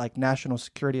having that like national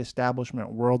security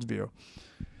establishment worldview.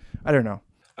 I don't know.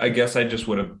 I guess I just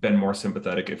would have been more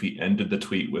sympathetic if he ended the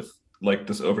tweet with, like,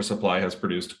 this oversupply has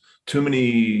produced too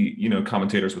many,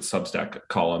 commentators with Substack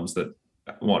columns that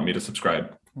want me to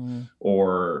subscribe.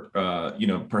 Or,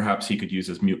 perhaps he could use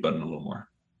his mute button a little more.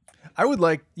 I would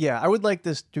like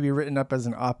this to be written up as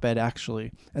an op-ed,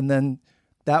 actually. And then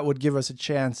that would give us a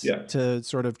chance to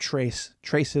sort of trace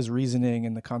his reasoning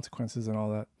and the consequences and all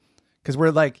that. Because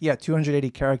we're like, 280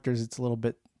 characters, it's a little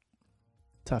bit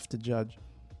tough to judge.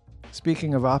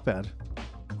 Speaking of op-ed,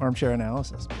 armchair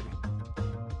analysis, baby.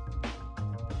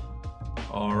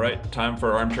 All right, time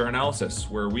for armchair analysis,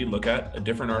 where we look at a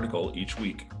different article each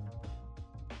week.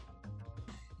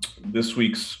 This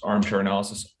week's armchair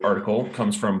analysis article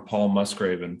comes from Paul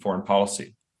Musgrave in Foreign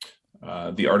Policy.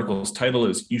 The article's title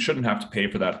is "You Shouldn't Have to Pay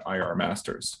for That IR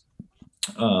Masters."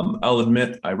 I'll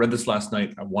admit, I read this last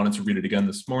night. I wanted to read it again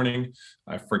this morning.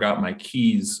 I forgot my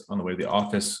keys on the way to the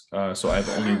office, so I've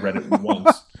only read it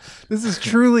once. This is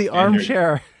truly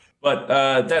armchair. But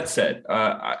that said,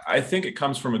 I think it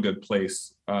comes from a good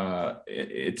place.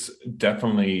 It's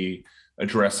definitely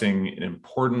addressing an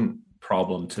important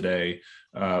problem today,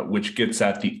 which gets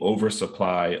at the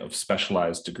oversupply of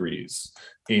specialized degrees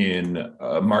in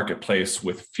a marketplace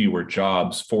with fewer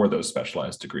jobs for those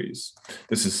specialized degrees.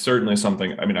 This is certainly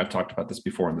something, I've talked about this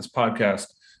before in this podcast,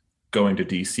 going to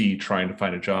DC, trying to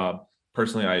find a job.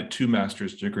 Personally, I had 2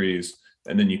 master's degrees,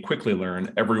 and then you quickly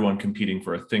learn everyone competing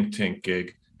for a think tank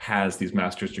gig has these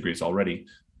master's degrees already.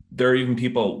 There are even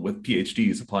people with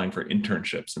PhDs applying for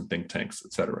internships in think tanks,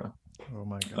 et cetera. Oh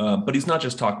my God. But he's not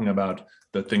just talking about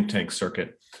the think tank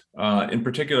circuit. In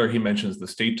particular, he mentions the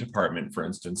State Department, for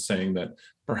instance, saying that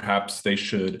perhaps they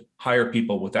should hire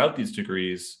people without these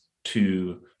degrees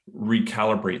to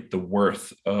recalibrate the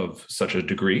worth of such a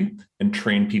degree and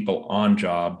train people on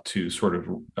job to sort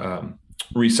of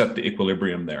reset the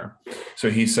equilibrium there.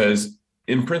 So he says,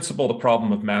 in principle, the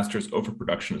problem of master's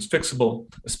overproduction is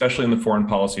fixable, especially in the foreign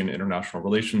policy and international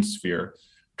relations sphere.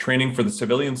 Training for the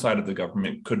civilian side of the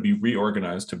government could be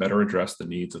reorganized to better address the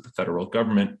needs of the federal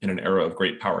government in an era of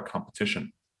great power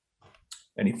competition.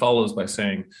 And he follows by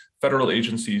saying, federal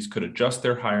agencies could adjust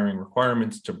their hiring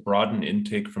requirements to broaden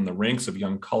intake from the ranks of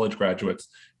young college graduates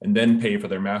and then pay for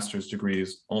their master's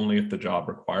degrees only if the job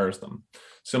requires them,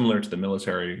 similar to the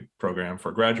military program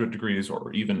for graduate degrees,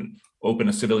 or even open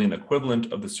a civilian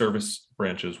equivalent of the service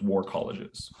branch's war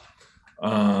colleges.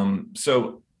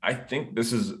 So I think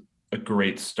this is a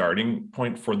great starting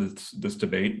point for this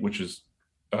debate, which is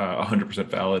 100%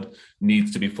 valid,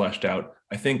 needs to be fleshed out.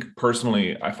 I think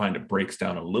personally, I find it breaks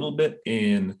down a little bit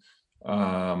in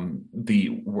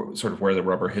the sort of where the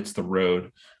rubber hits the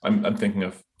road. I'm thinking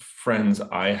of friends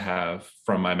I have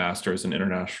from my master's in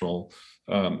international,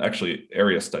 actually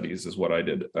area studies is what I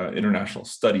did, international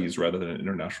studies rather than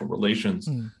international relations.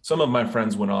 Some of my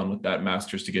friends went on with that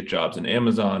master's to get jobs in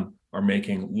Amazon, are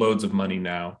making loads of money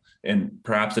now. And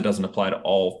perhaps it doesn't apply to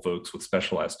all folks with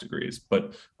specialized degrees,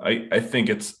 but I think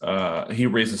he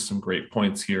raises some great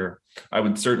points here. I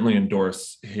would certainly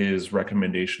endorse his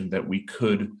recommendation that we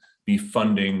could be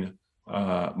funding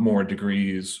more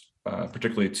degrees,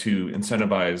 particularly to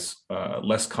incentivize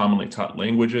less commonly taught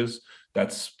languages.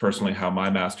 That's personally how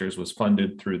my master's was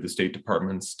funded, through the State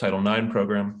Department's Title IX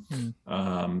program.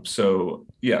 So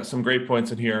yeah, some great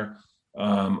points in here.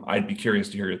 I'd be curious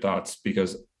to hear your thoughts,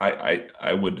 because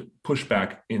I would push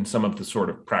back in some of the sort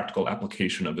of practical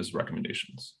application of his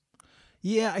recommendations.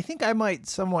 Yeah, I think I might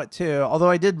somewhat too, although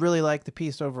I did really like the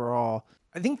piece overall.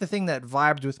 I think the thing that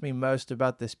vibed with me most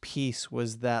about this piece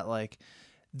was that like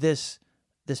this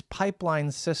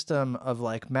pipeline system of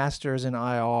like masters in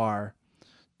IR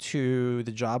to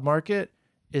the job market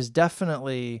is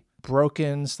definitely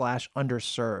broken /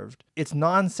 underserved. It's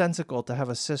nonsensical to have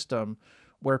a system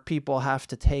where people have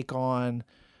to take on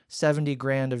 70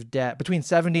 grand of debt, between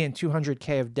 70 and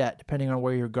 200K of debt, depending on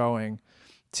where you're going,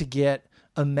 to get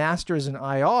a master's in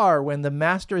IR, when the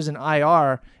master's in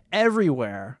IR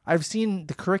everywhere. I've seen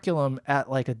the curriculum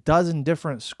at like a dozen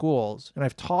different schools, and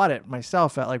I've taught it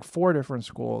myself at like 4 different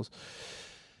schools.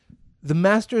 The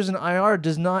master's in IR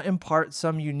does not impart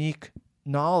some unique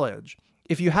knowledge.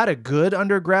 If you had a good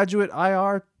undergraduate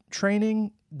IR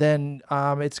training, then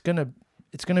it's going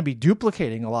to be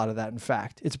duplicating a lot of that. In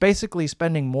fact, it's basically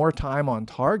spending more time on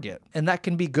target. And that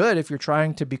can be good if you're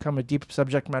trying to become a deep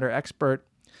subject matter expert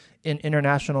in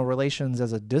international relations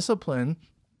as a discipline.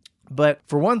 But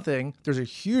for one thing, there's a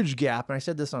huge gap, and I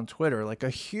said this on Twitter, like a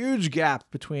huge gap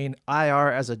between IR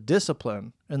as a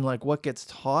discipline and like what gets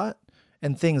taught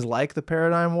and things like the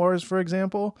paradigm wars, for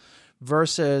example,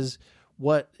 versus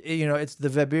what, it's the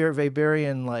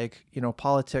Weberian, like,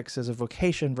 politics as a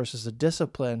vocation versus a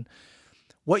discipline.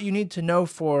 What you need to know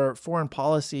for foreign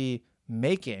policy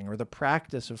making or the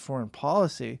practice of foreign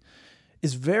policy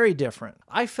is very different.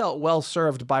 I felt well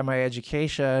served by my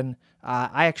education.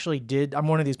 I'm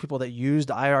one of these people that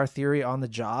used IR theory on the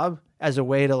job as a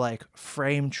way to like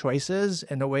frame choices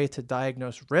and a way to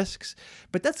diagnose risks.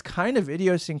 But that's kind of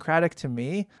idiosyncratic to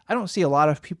me. I don't see a lot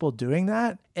of people doing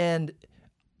that. And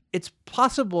it's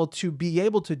possible to be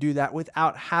able to do that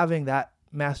without having that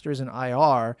master's in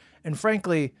IR. And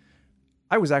frankly,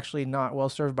 I was actually not well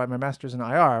served by my master's in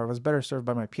IR. I was better served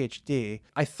by my PhD.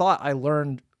 I thought I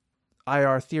learned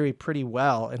IR theory pretty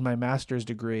well in my master's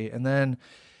degree. And then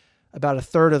about a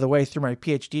third of the way through my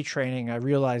PhD training, I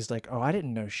realized like, oh, I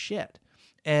didn't know shit.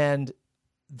 And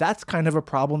that's kind of a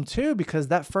problem too, because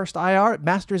that first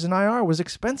master's in IR was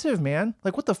expensive, man.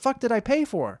 Like, what the fuck did I pay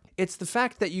for? It's the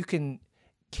fact that you can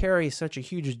carry such a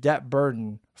huge debt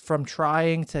burden from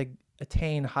trying to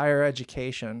attain higher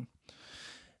education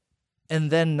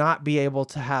and then not be able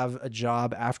to have a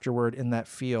job afterward in that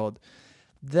field.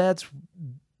 That's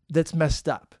messed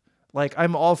up. Like,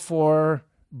 I'm all for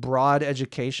broad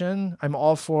education. I'm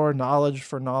all for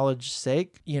knowledge's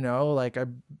sake. Like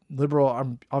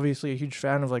I'm obviously a huge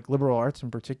fan of like liberal arts in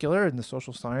particular and the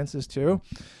social sciences too.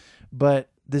 But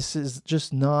this is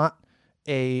just not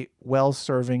a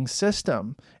well-serving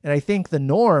system. And I think the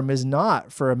norm is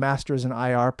not for a master's in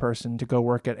IR person to go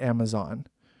work at Amazon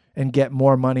and get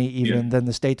more money even than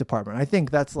the State Department. I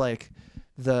think that's like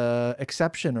the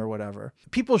exception or whatever.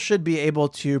 People should be able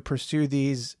to pursue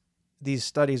these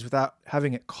studies without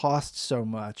having it cost so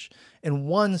much. And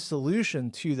one solution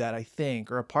to that, I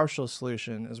think, or a partial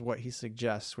solution, is what he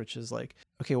suggests, which is like,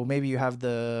 okay, well, maybe you have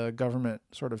the government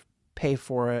sort of pay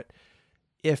for it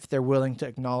if they're willing to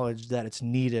acknowledge that it's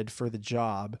needed for the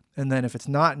job. And then if it's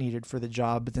not needed for the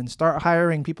job, then start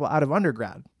hiring people out of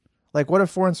undergrad. Like, what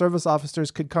if foreign service officers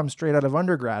could come straight out of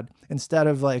undergrad instead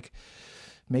of like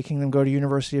making them go to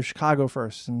University of Chicago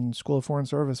first and School of Foreign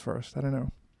Service first? I don't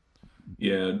know.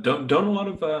 Yeah, don't a lot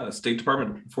of State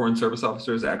Department foreign service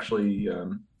officers actually?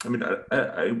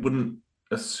 I wouldn't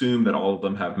assume that all of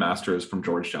them have masters from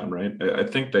Georgetown, right? I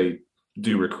think they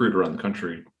do recruit around the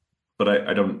country, but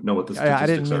I don't know what the statistics I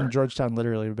didn't mean are. Georgetown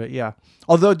literally, but yeah.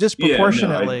 Although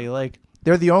disproportionately, like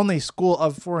they're the only school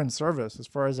of foreign service as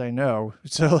far as I know.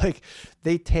 So like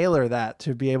they tailor that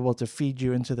to be able to feed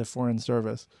you into the foreign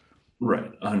service.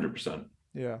 Right, 100%.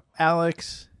 Yeah.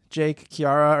 Alex, Jake,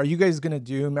 Kiara, are you guys going to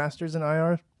do masters in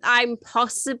IR? I'm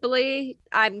considering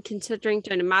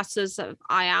doing a master's of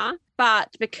IR,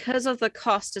 but because of the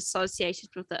cost associated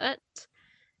with it,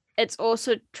 it's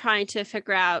also trying to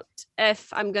figure out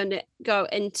if I'm going to go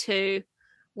into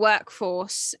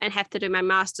workforce and have to do my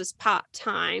master's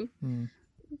part-time.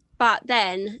 But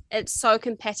then it's so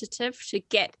competitive to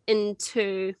get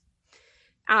into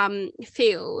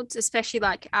fields, especially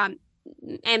like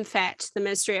MFAT, the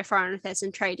Ministry of Foreign Affairs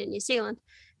and Trade in New Zealand,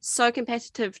 so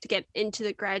competitive to get into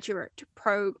the graduate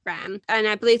program. And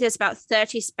I believe there's about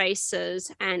 30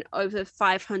 spaces and over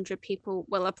 500 people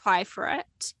will apply for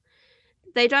it.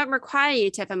 They don't require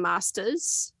you to have a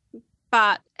master's,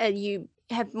 but you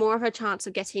have more of a chance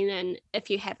of getting in if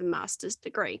you have a master's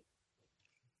degree.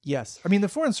 Yes. I mean, the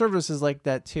foreign service is like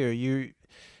that too.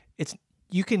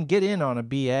 You can get in on a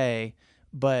BA,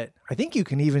 but I think you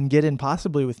can even get in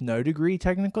possibly with no degree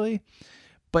technically,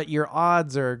 but your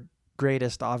odds are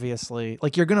greatest, obviously.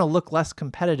 Like, you're going to look less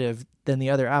competitive than the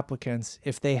other applicants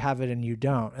if they have it and you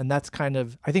don't. And that's kind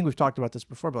of, I think we've talked about this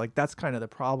before, but like, that's kind of the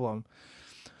problem.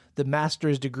 The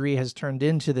master's degree has turned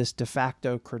into this de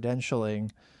facto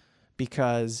credentialing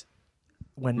because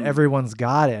when everyone's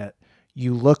got it,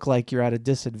 you look like you're at a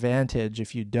disadvantage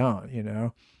if you don't, Yeah,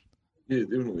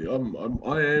 definitely.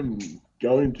 I am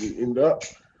going to end up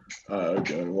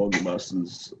going along the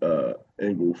master's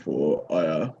angle for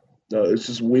IR. It's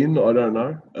just when, I don't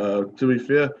know. To be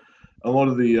fair, a lot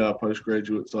of the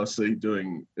postgraduates I see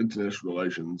doing international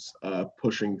relations are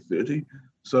pushing 30.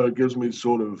 So it gives me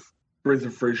sort of breath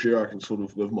of fresh air. I can sort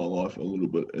of live my life a little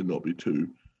bit and not be too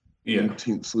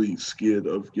intensely scared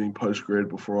of getting postgrad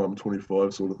before I'm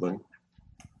 25 sort of thing.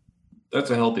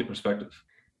 That's a healthy perspective.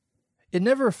 It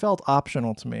never felt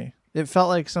optional to me. It felt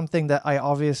like something that I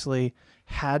obviously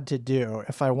had to do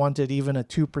if I wanted even a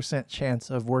 2% chance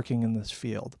of working in this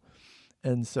field.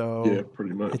 And so Yeah,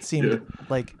 pretty much. it seemed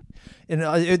like, and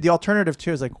the alternative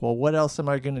too is like, well, what else am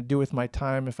I going to do with my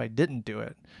time if I didn't do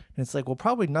it? And it's like, well,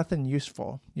 probably nothing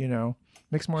useful,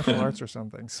 mixed martial arts or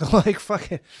something. So like,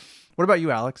 fuck it. What about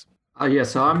you, Alex? Yeah,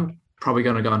 so I'm probably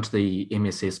going to go into the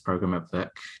MSS program at Vic,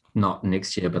 not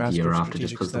next year, but Master the year of after,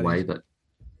 just Strategic because of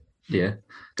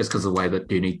the way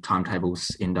that uni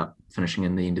timetables end up finishing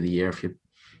in the end of the year if you're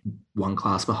one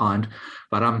class behind.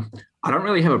 But I don't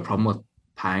really have a problem with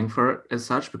paying for it as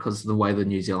such, because the way the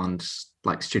New Zealand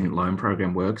like student loan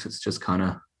program works, it's just kind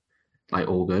of like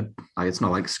all good. Like it's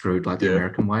not like screwed like the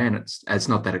American way, and it's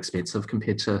not that expensive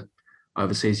compared to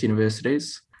overseas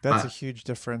universities. That's a huge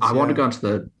difference. I want to go into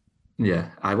the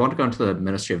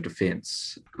Ministry of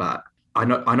Defence, but I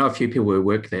know a few people who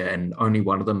work there, and only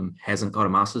one of them hasn't got a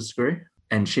master's degree,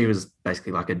 and she was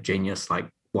basically like a genius, like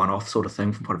one-off sort of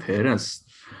thing from what I've heard. And it's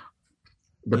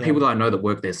the people that I know that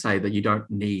work there say that you don't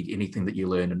need anything that you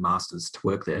learn in masters to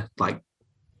work there. Like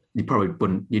you probably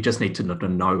wouldn't. You just need to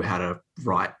know how to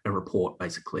write a report,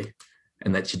 basically,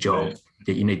 and that's your job.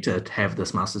 Yeah. You need to have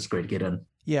this master's degree to get in.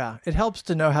 Yeah, it helps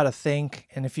to know how to think.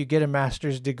 And if you get a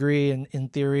master's degree, in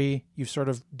theory, you've sort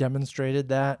of demonstrated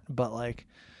that. But like,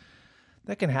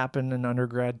 that can happen in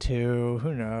undergrad too.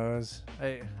 Who knows?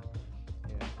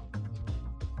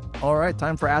 All right,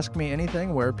 time for Ask Me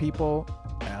Anything, where people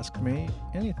ask me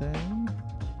anything.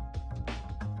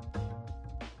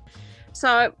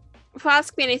 So for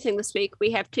Ask Me Anything this week,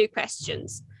 we have 2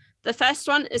 questions. The first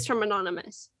one is from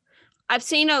Anonymous. I've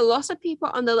seen a lot of people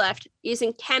on the left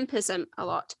using Campism a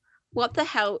lot. What the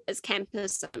hell is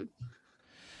Campism?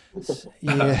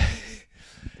 Yeah,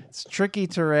 it's tricky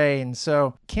terrain.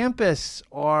 So campists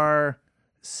are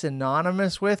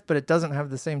synonymous with, but it doesn't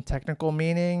have the same technical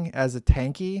meaning as a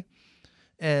tanky.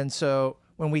 And so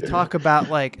when we talk about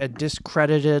like a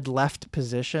discredited left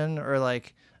position, or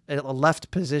like a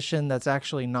left position that's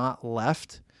actually not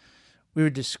left, we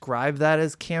would describe that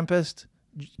as campist,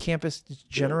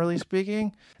 generally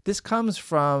speaking. This comes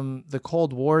from the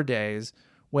Cold War days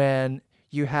when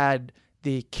you had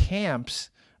the camps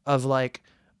of like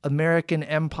American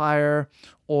empire,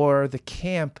 or the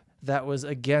camp that was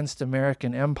against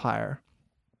American empire.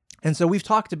 And so we've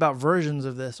talked about versions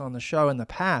of this on the show in the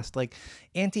past, like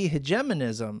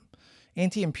anti-hegemonism,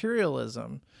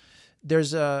 anti-imperialism.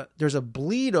 There's a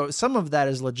bleed. Some of that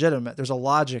is legitimate. There's a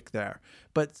logic there.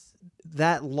 But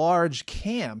that large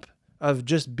camp of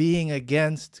just being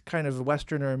against kind of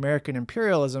Western or American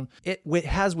imperialism, it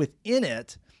has within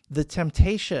it the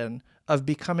temptation of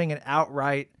becoming an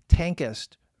outright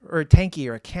tankist or a tanky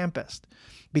or a campist,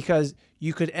 because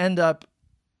you could end up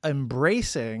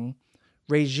embracing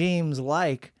regimes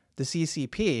like the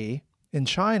CCP in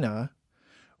China,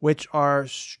 which are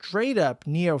straight up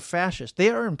neo-fascist.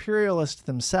 They are imperialists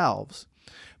themselves,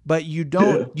 but you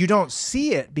don't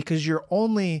see it because you're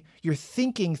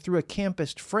thinking through a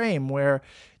campist frame where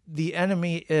the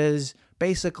enemy is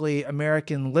basically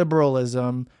American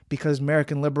liberalism, because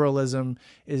American liberalism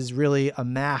is really a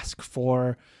mask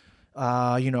for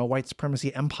white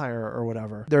supremacy empire or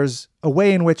whatever. There's a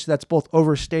way in which that's both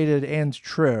overstated and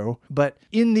true, but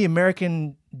in the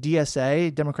American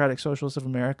DSA, Democratic Socialists of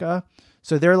America,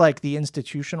 so they're like the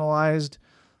institutionalized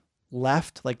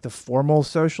left, like the formal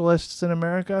socialists in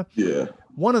America. Yeah.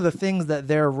 One of the things that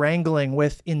they're wrangling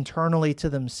with internally to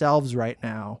themselves right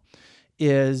now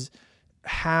is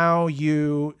how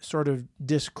you sort of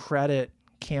discredit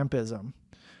campism.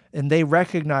 And they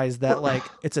recognize that like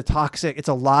it's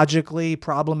a logically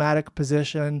problematic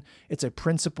position. It's a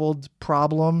principled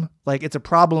problem. Like it's a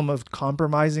problem of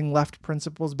compromising left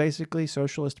principles, basically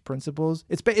socialist principles.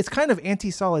 It's kind of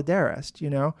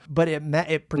anti-solidarist, but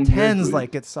it pretends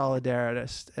like it's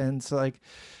solidarist. And so like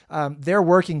they're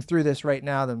working through this right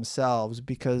now themselves,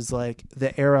 because like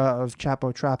the era of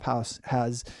Chapo Trap House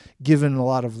has given a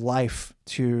lot of life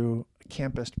to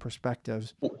campist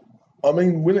perspectives. I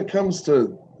mean, when it comes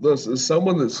to this, as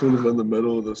someone that's sort of in the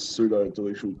middle of this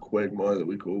pseudo-intellectual quagmire that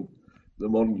we call the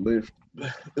modern left,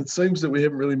 it seems that we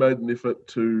haven't really made an effort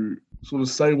to sort of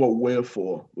say what we're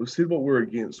for. We've said what we're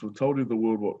against. We've told you the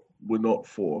world what we're not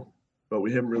for, but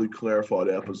we haven't really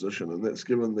clarified our position. And that's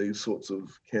given these sorts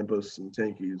of campists and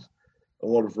tankies a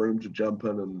lot of room to jump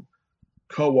in and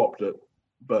co-opt it.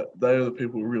 But they are the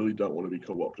people who really don't want to be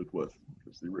co-opted with,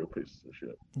 because they're real pieces of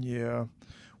shit. Yeah.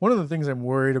 One of the things I'm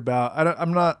worried about,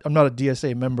 I'm not a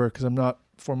DSA member because I'm not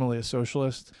formally a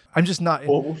socialist. I'm just not,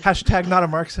 hashtag not a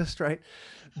Marxist, right?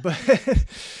 But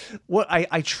what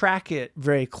I track it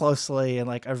very closely, and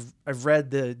like I've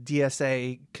read the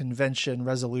DSA convention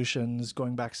resolutions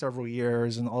going back several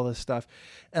years and all this stuff.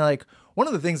 And like one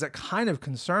of the things that kind of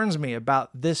concerns me about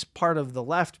this part of the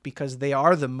left, because they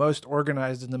are the most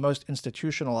organized and the most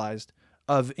institutionalized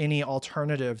of any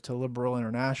alternative to liberal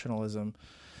internationalism.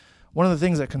 One of the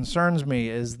things that concerns me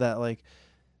is that like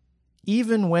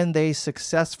even when they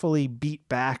successfully beat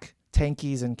back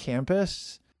tankies and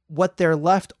campists, what they're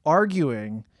left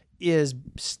arguing is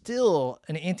still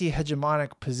an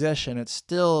anti-hegemonic position. It's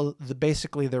still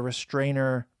basically the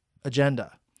restrainer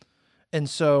agenda. And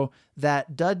so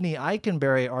that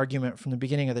Dudney-Eikenberry argument from the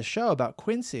beginning of the show about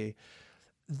Quincy,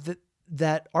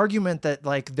 that argument that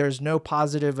like there's no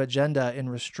positive agenda in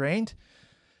restraint,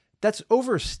 that's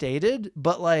overstated,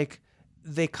 but like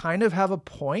they kind of have a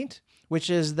point, which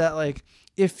is that like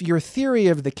if your theory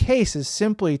of the case is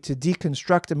simply to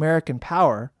deconstruct American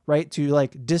power, right, to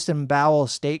like disembowel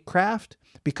statecraft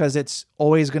because it's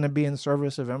always going to be in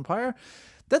service of empire,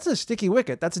 that's a sticky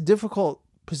wicket. That's a difficult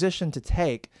position to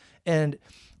take. And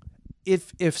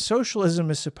if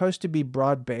socialism is supposed to be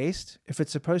broad-based, if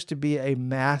it's supposed to be a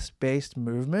mass-based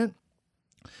movement,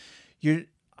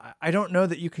 I don't know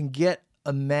that you can get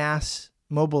a mass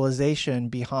mobilization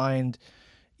behind,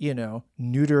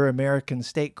 neuter American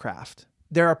statecraft.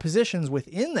 There are positions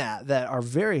within that are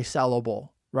very sellable,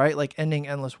 right? Like ending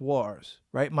endless wars,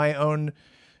 right? My own,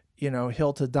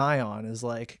 hill to die on is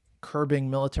like curbing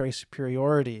military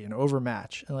superiority and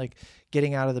overmatch and like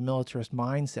getting out of the militarist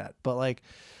mindset. But like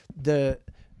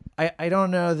I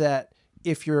don't know that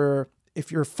if you're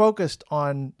focused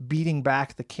on beating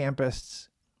back the campists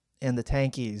and the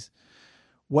tankies,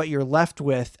 what you're left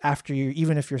with after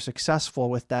even if you're successful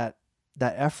with that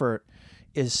effort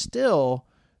is still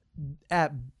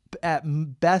at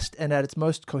best and at its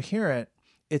most coherent,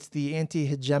 it's the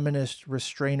anti-hegemonist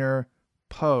restrainer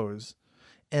pose.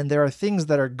 And there are things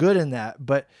that are good in that,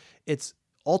 but it's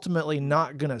ultimately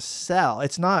not going to sell.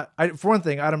 It's not, for one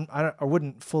thing, I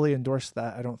wouldn't fully endorse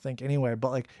that, I don't think anyway,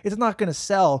 but like, it's not going to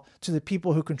sell to the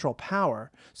people who control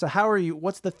power. So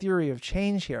what's the theory of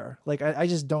change here? Like, I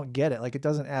just don't get it. Like, it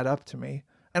doesn't add up to me.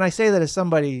 And I say that as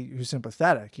somebody who's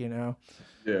sympathetic,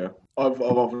 Yeah, I've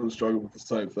often struggled with the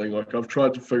same thing. Like I've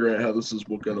tried to figure out how this is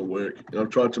going to work, and I've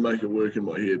tried to make it work in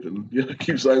my head. And I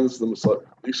keep saying this to them. It's like,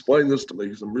 explain this to me,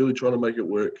 because I'm really trying to make it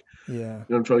work. Yeah,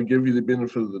 I'm trying to give you the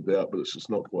benefit of the doubt, but it's just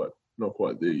not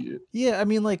quite there yet. Yeah, I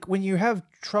mean, like when you have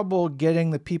trouble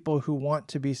getting the people who want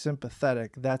to be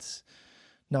sympathetic, that's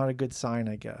not a good sign,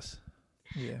 I guess.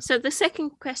 Yeah. So the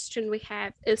second question we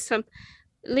have is from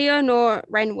Leonore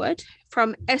Renwood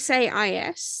from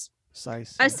SAIS.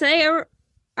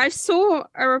 I saw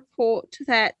a report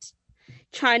that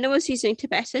China was using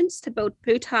Tibetans to build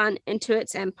Bhutan into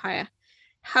its empire.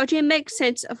 How do you make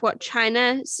sense of what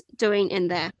China's doing in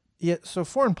there? Yeah, so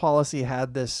foreign policy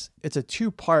had this, it's a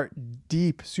two-part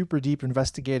super deep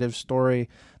investigative story.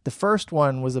 The first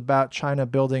one was about China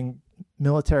building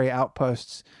military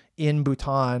outposts in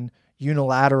Bhutan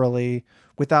unilaterally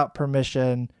without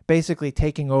permission, basically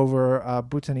taking over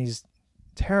Bhutanese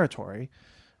territory.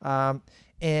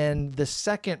 And the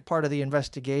second part of the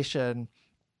investigation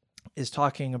is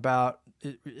talking about,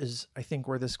 is I think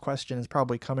where this question is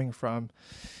probably coming from.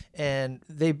 And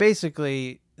they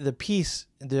basically,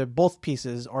 both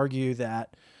pieces argue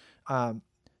that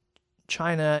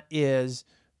China is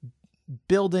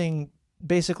building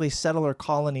basically settler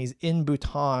colonies in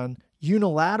Bhutan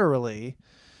unilaterally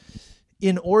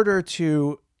in order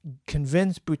to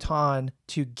convince Bhutan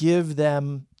to give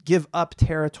up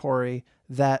territory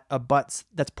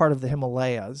that's part of the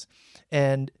Himalayas.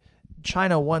 And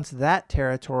China wants that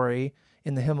territory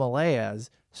in the Himalayas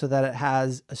so that it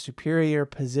has a superior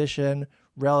position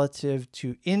relative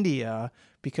to India,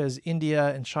 because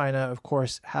India and China, of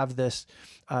course, have this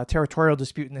territorial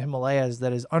dispute in the Himalayas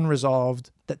that is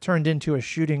unresolved, that turned into a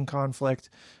shooting conflict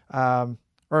or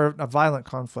a violent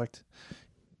conflict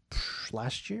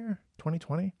last year,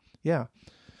 2020. Yeah.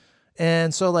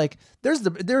 And so like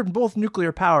they're both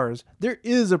nuclear powers. There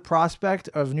is a prospect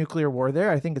of nuclear war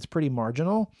there. I think it's pretty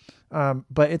marginal,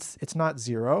 but it's not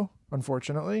zero,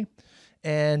 unfortunately.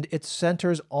 And it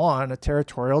centers on a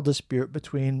territorial dispute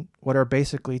between what are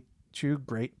basically two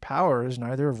great powers,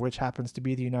 neither of which happens to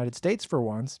be the United States for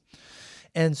once.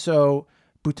 And so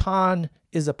Bhutan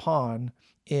is a pawn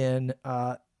in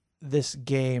this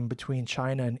game between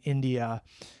China and India.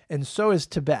 And so is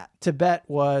Tibet. Tibet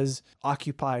was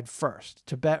occupied first.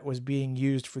 Tibet was being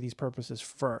used for these purposes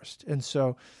first. And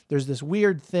so there's this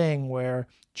weird thing where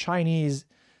Chinese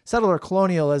settler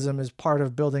colonialism is part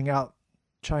of building out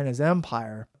China's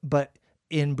empire. But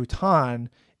in Bhutan,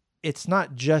 it's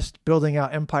not just building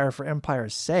out empire for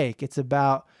empire's sake. It's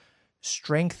about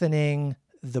strengthening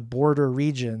the border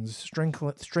regions,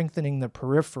 strengthening the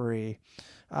periphery,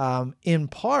 in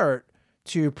part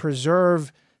to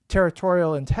preserve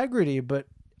territorial integrity, but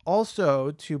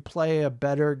also to play a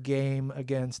better game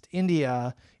against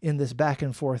India in this back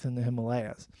and forth in the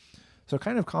Himalayas. So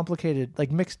kind of complicated,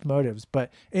 like mixed motives,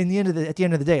 but at the end of the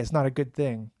day, it's not a good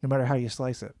thing, no matter how you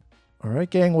slice it. All right,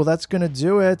 gang. Well, that's going to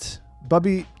do it.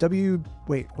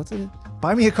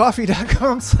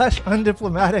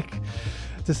 buymeacoffee.com/undiplomatic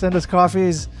to send us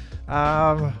coffees.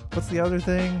 What's the other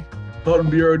thing?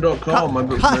 Cottonbureau.com,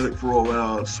 undiplomatic for all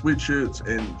our sweatshirts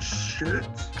and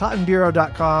shirts.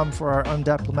 Cottonbureau.com for our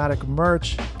undiplomatic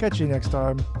merch. Catch you next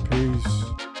time. Peace.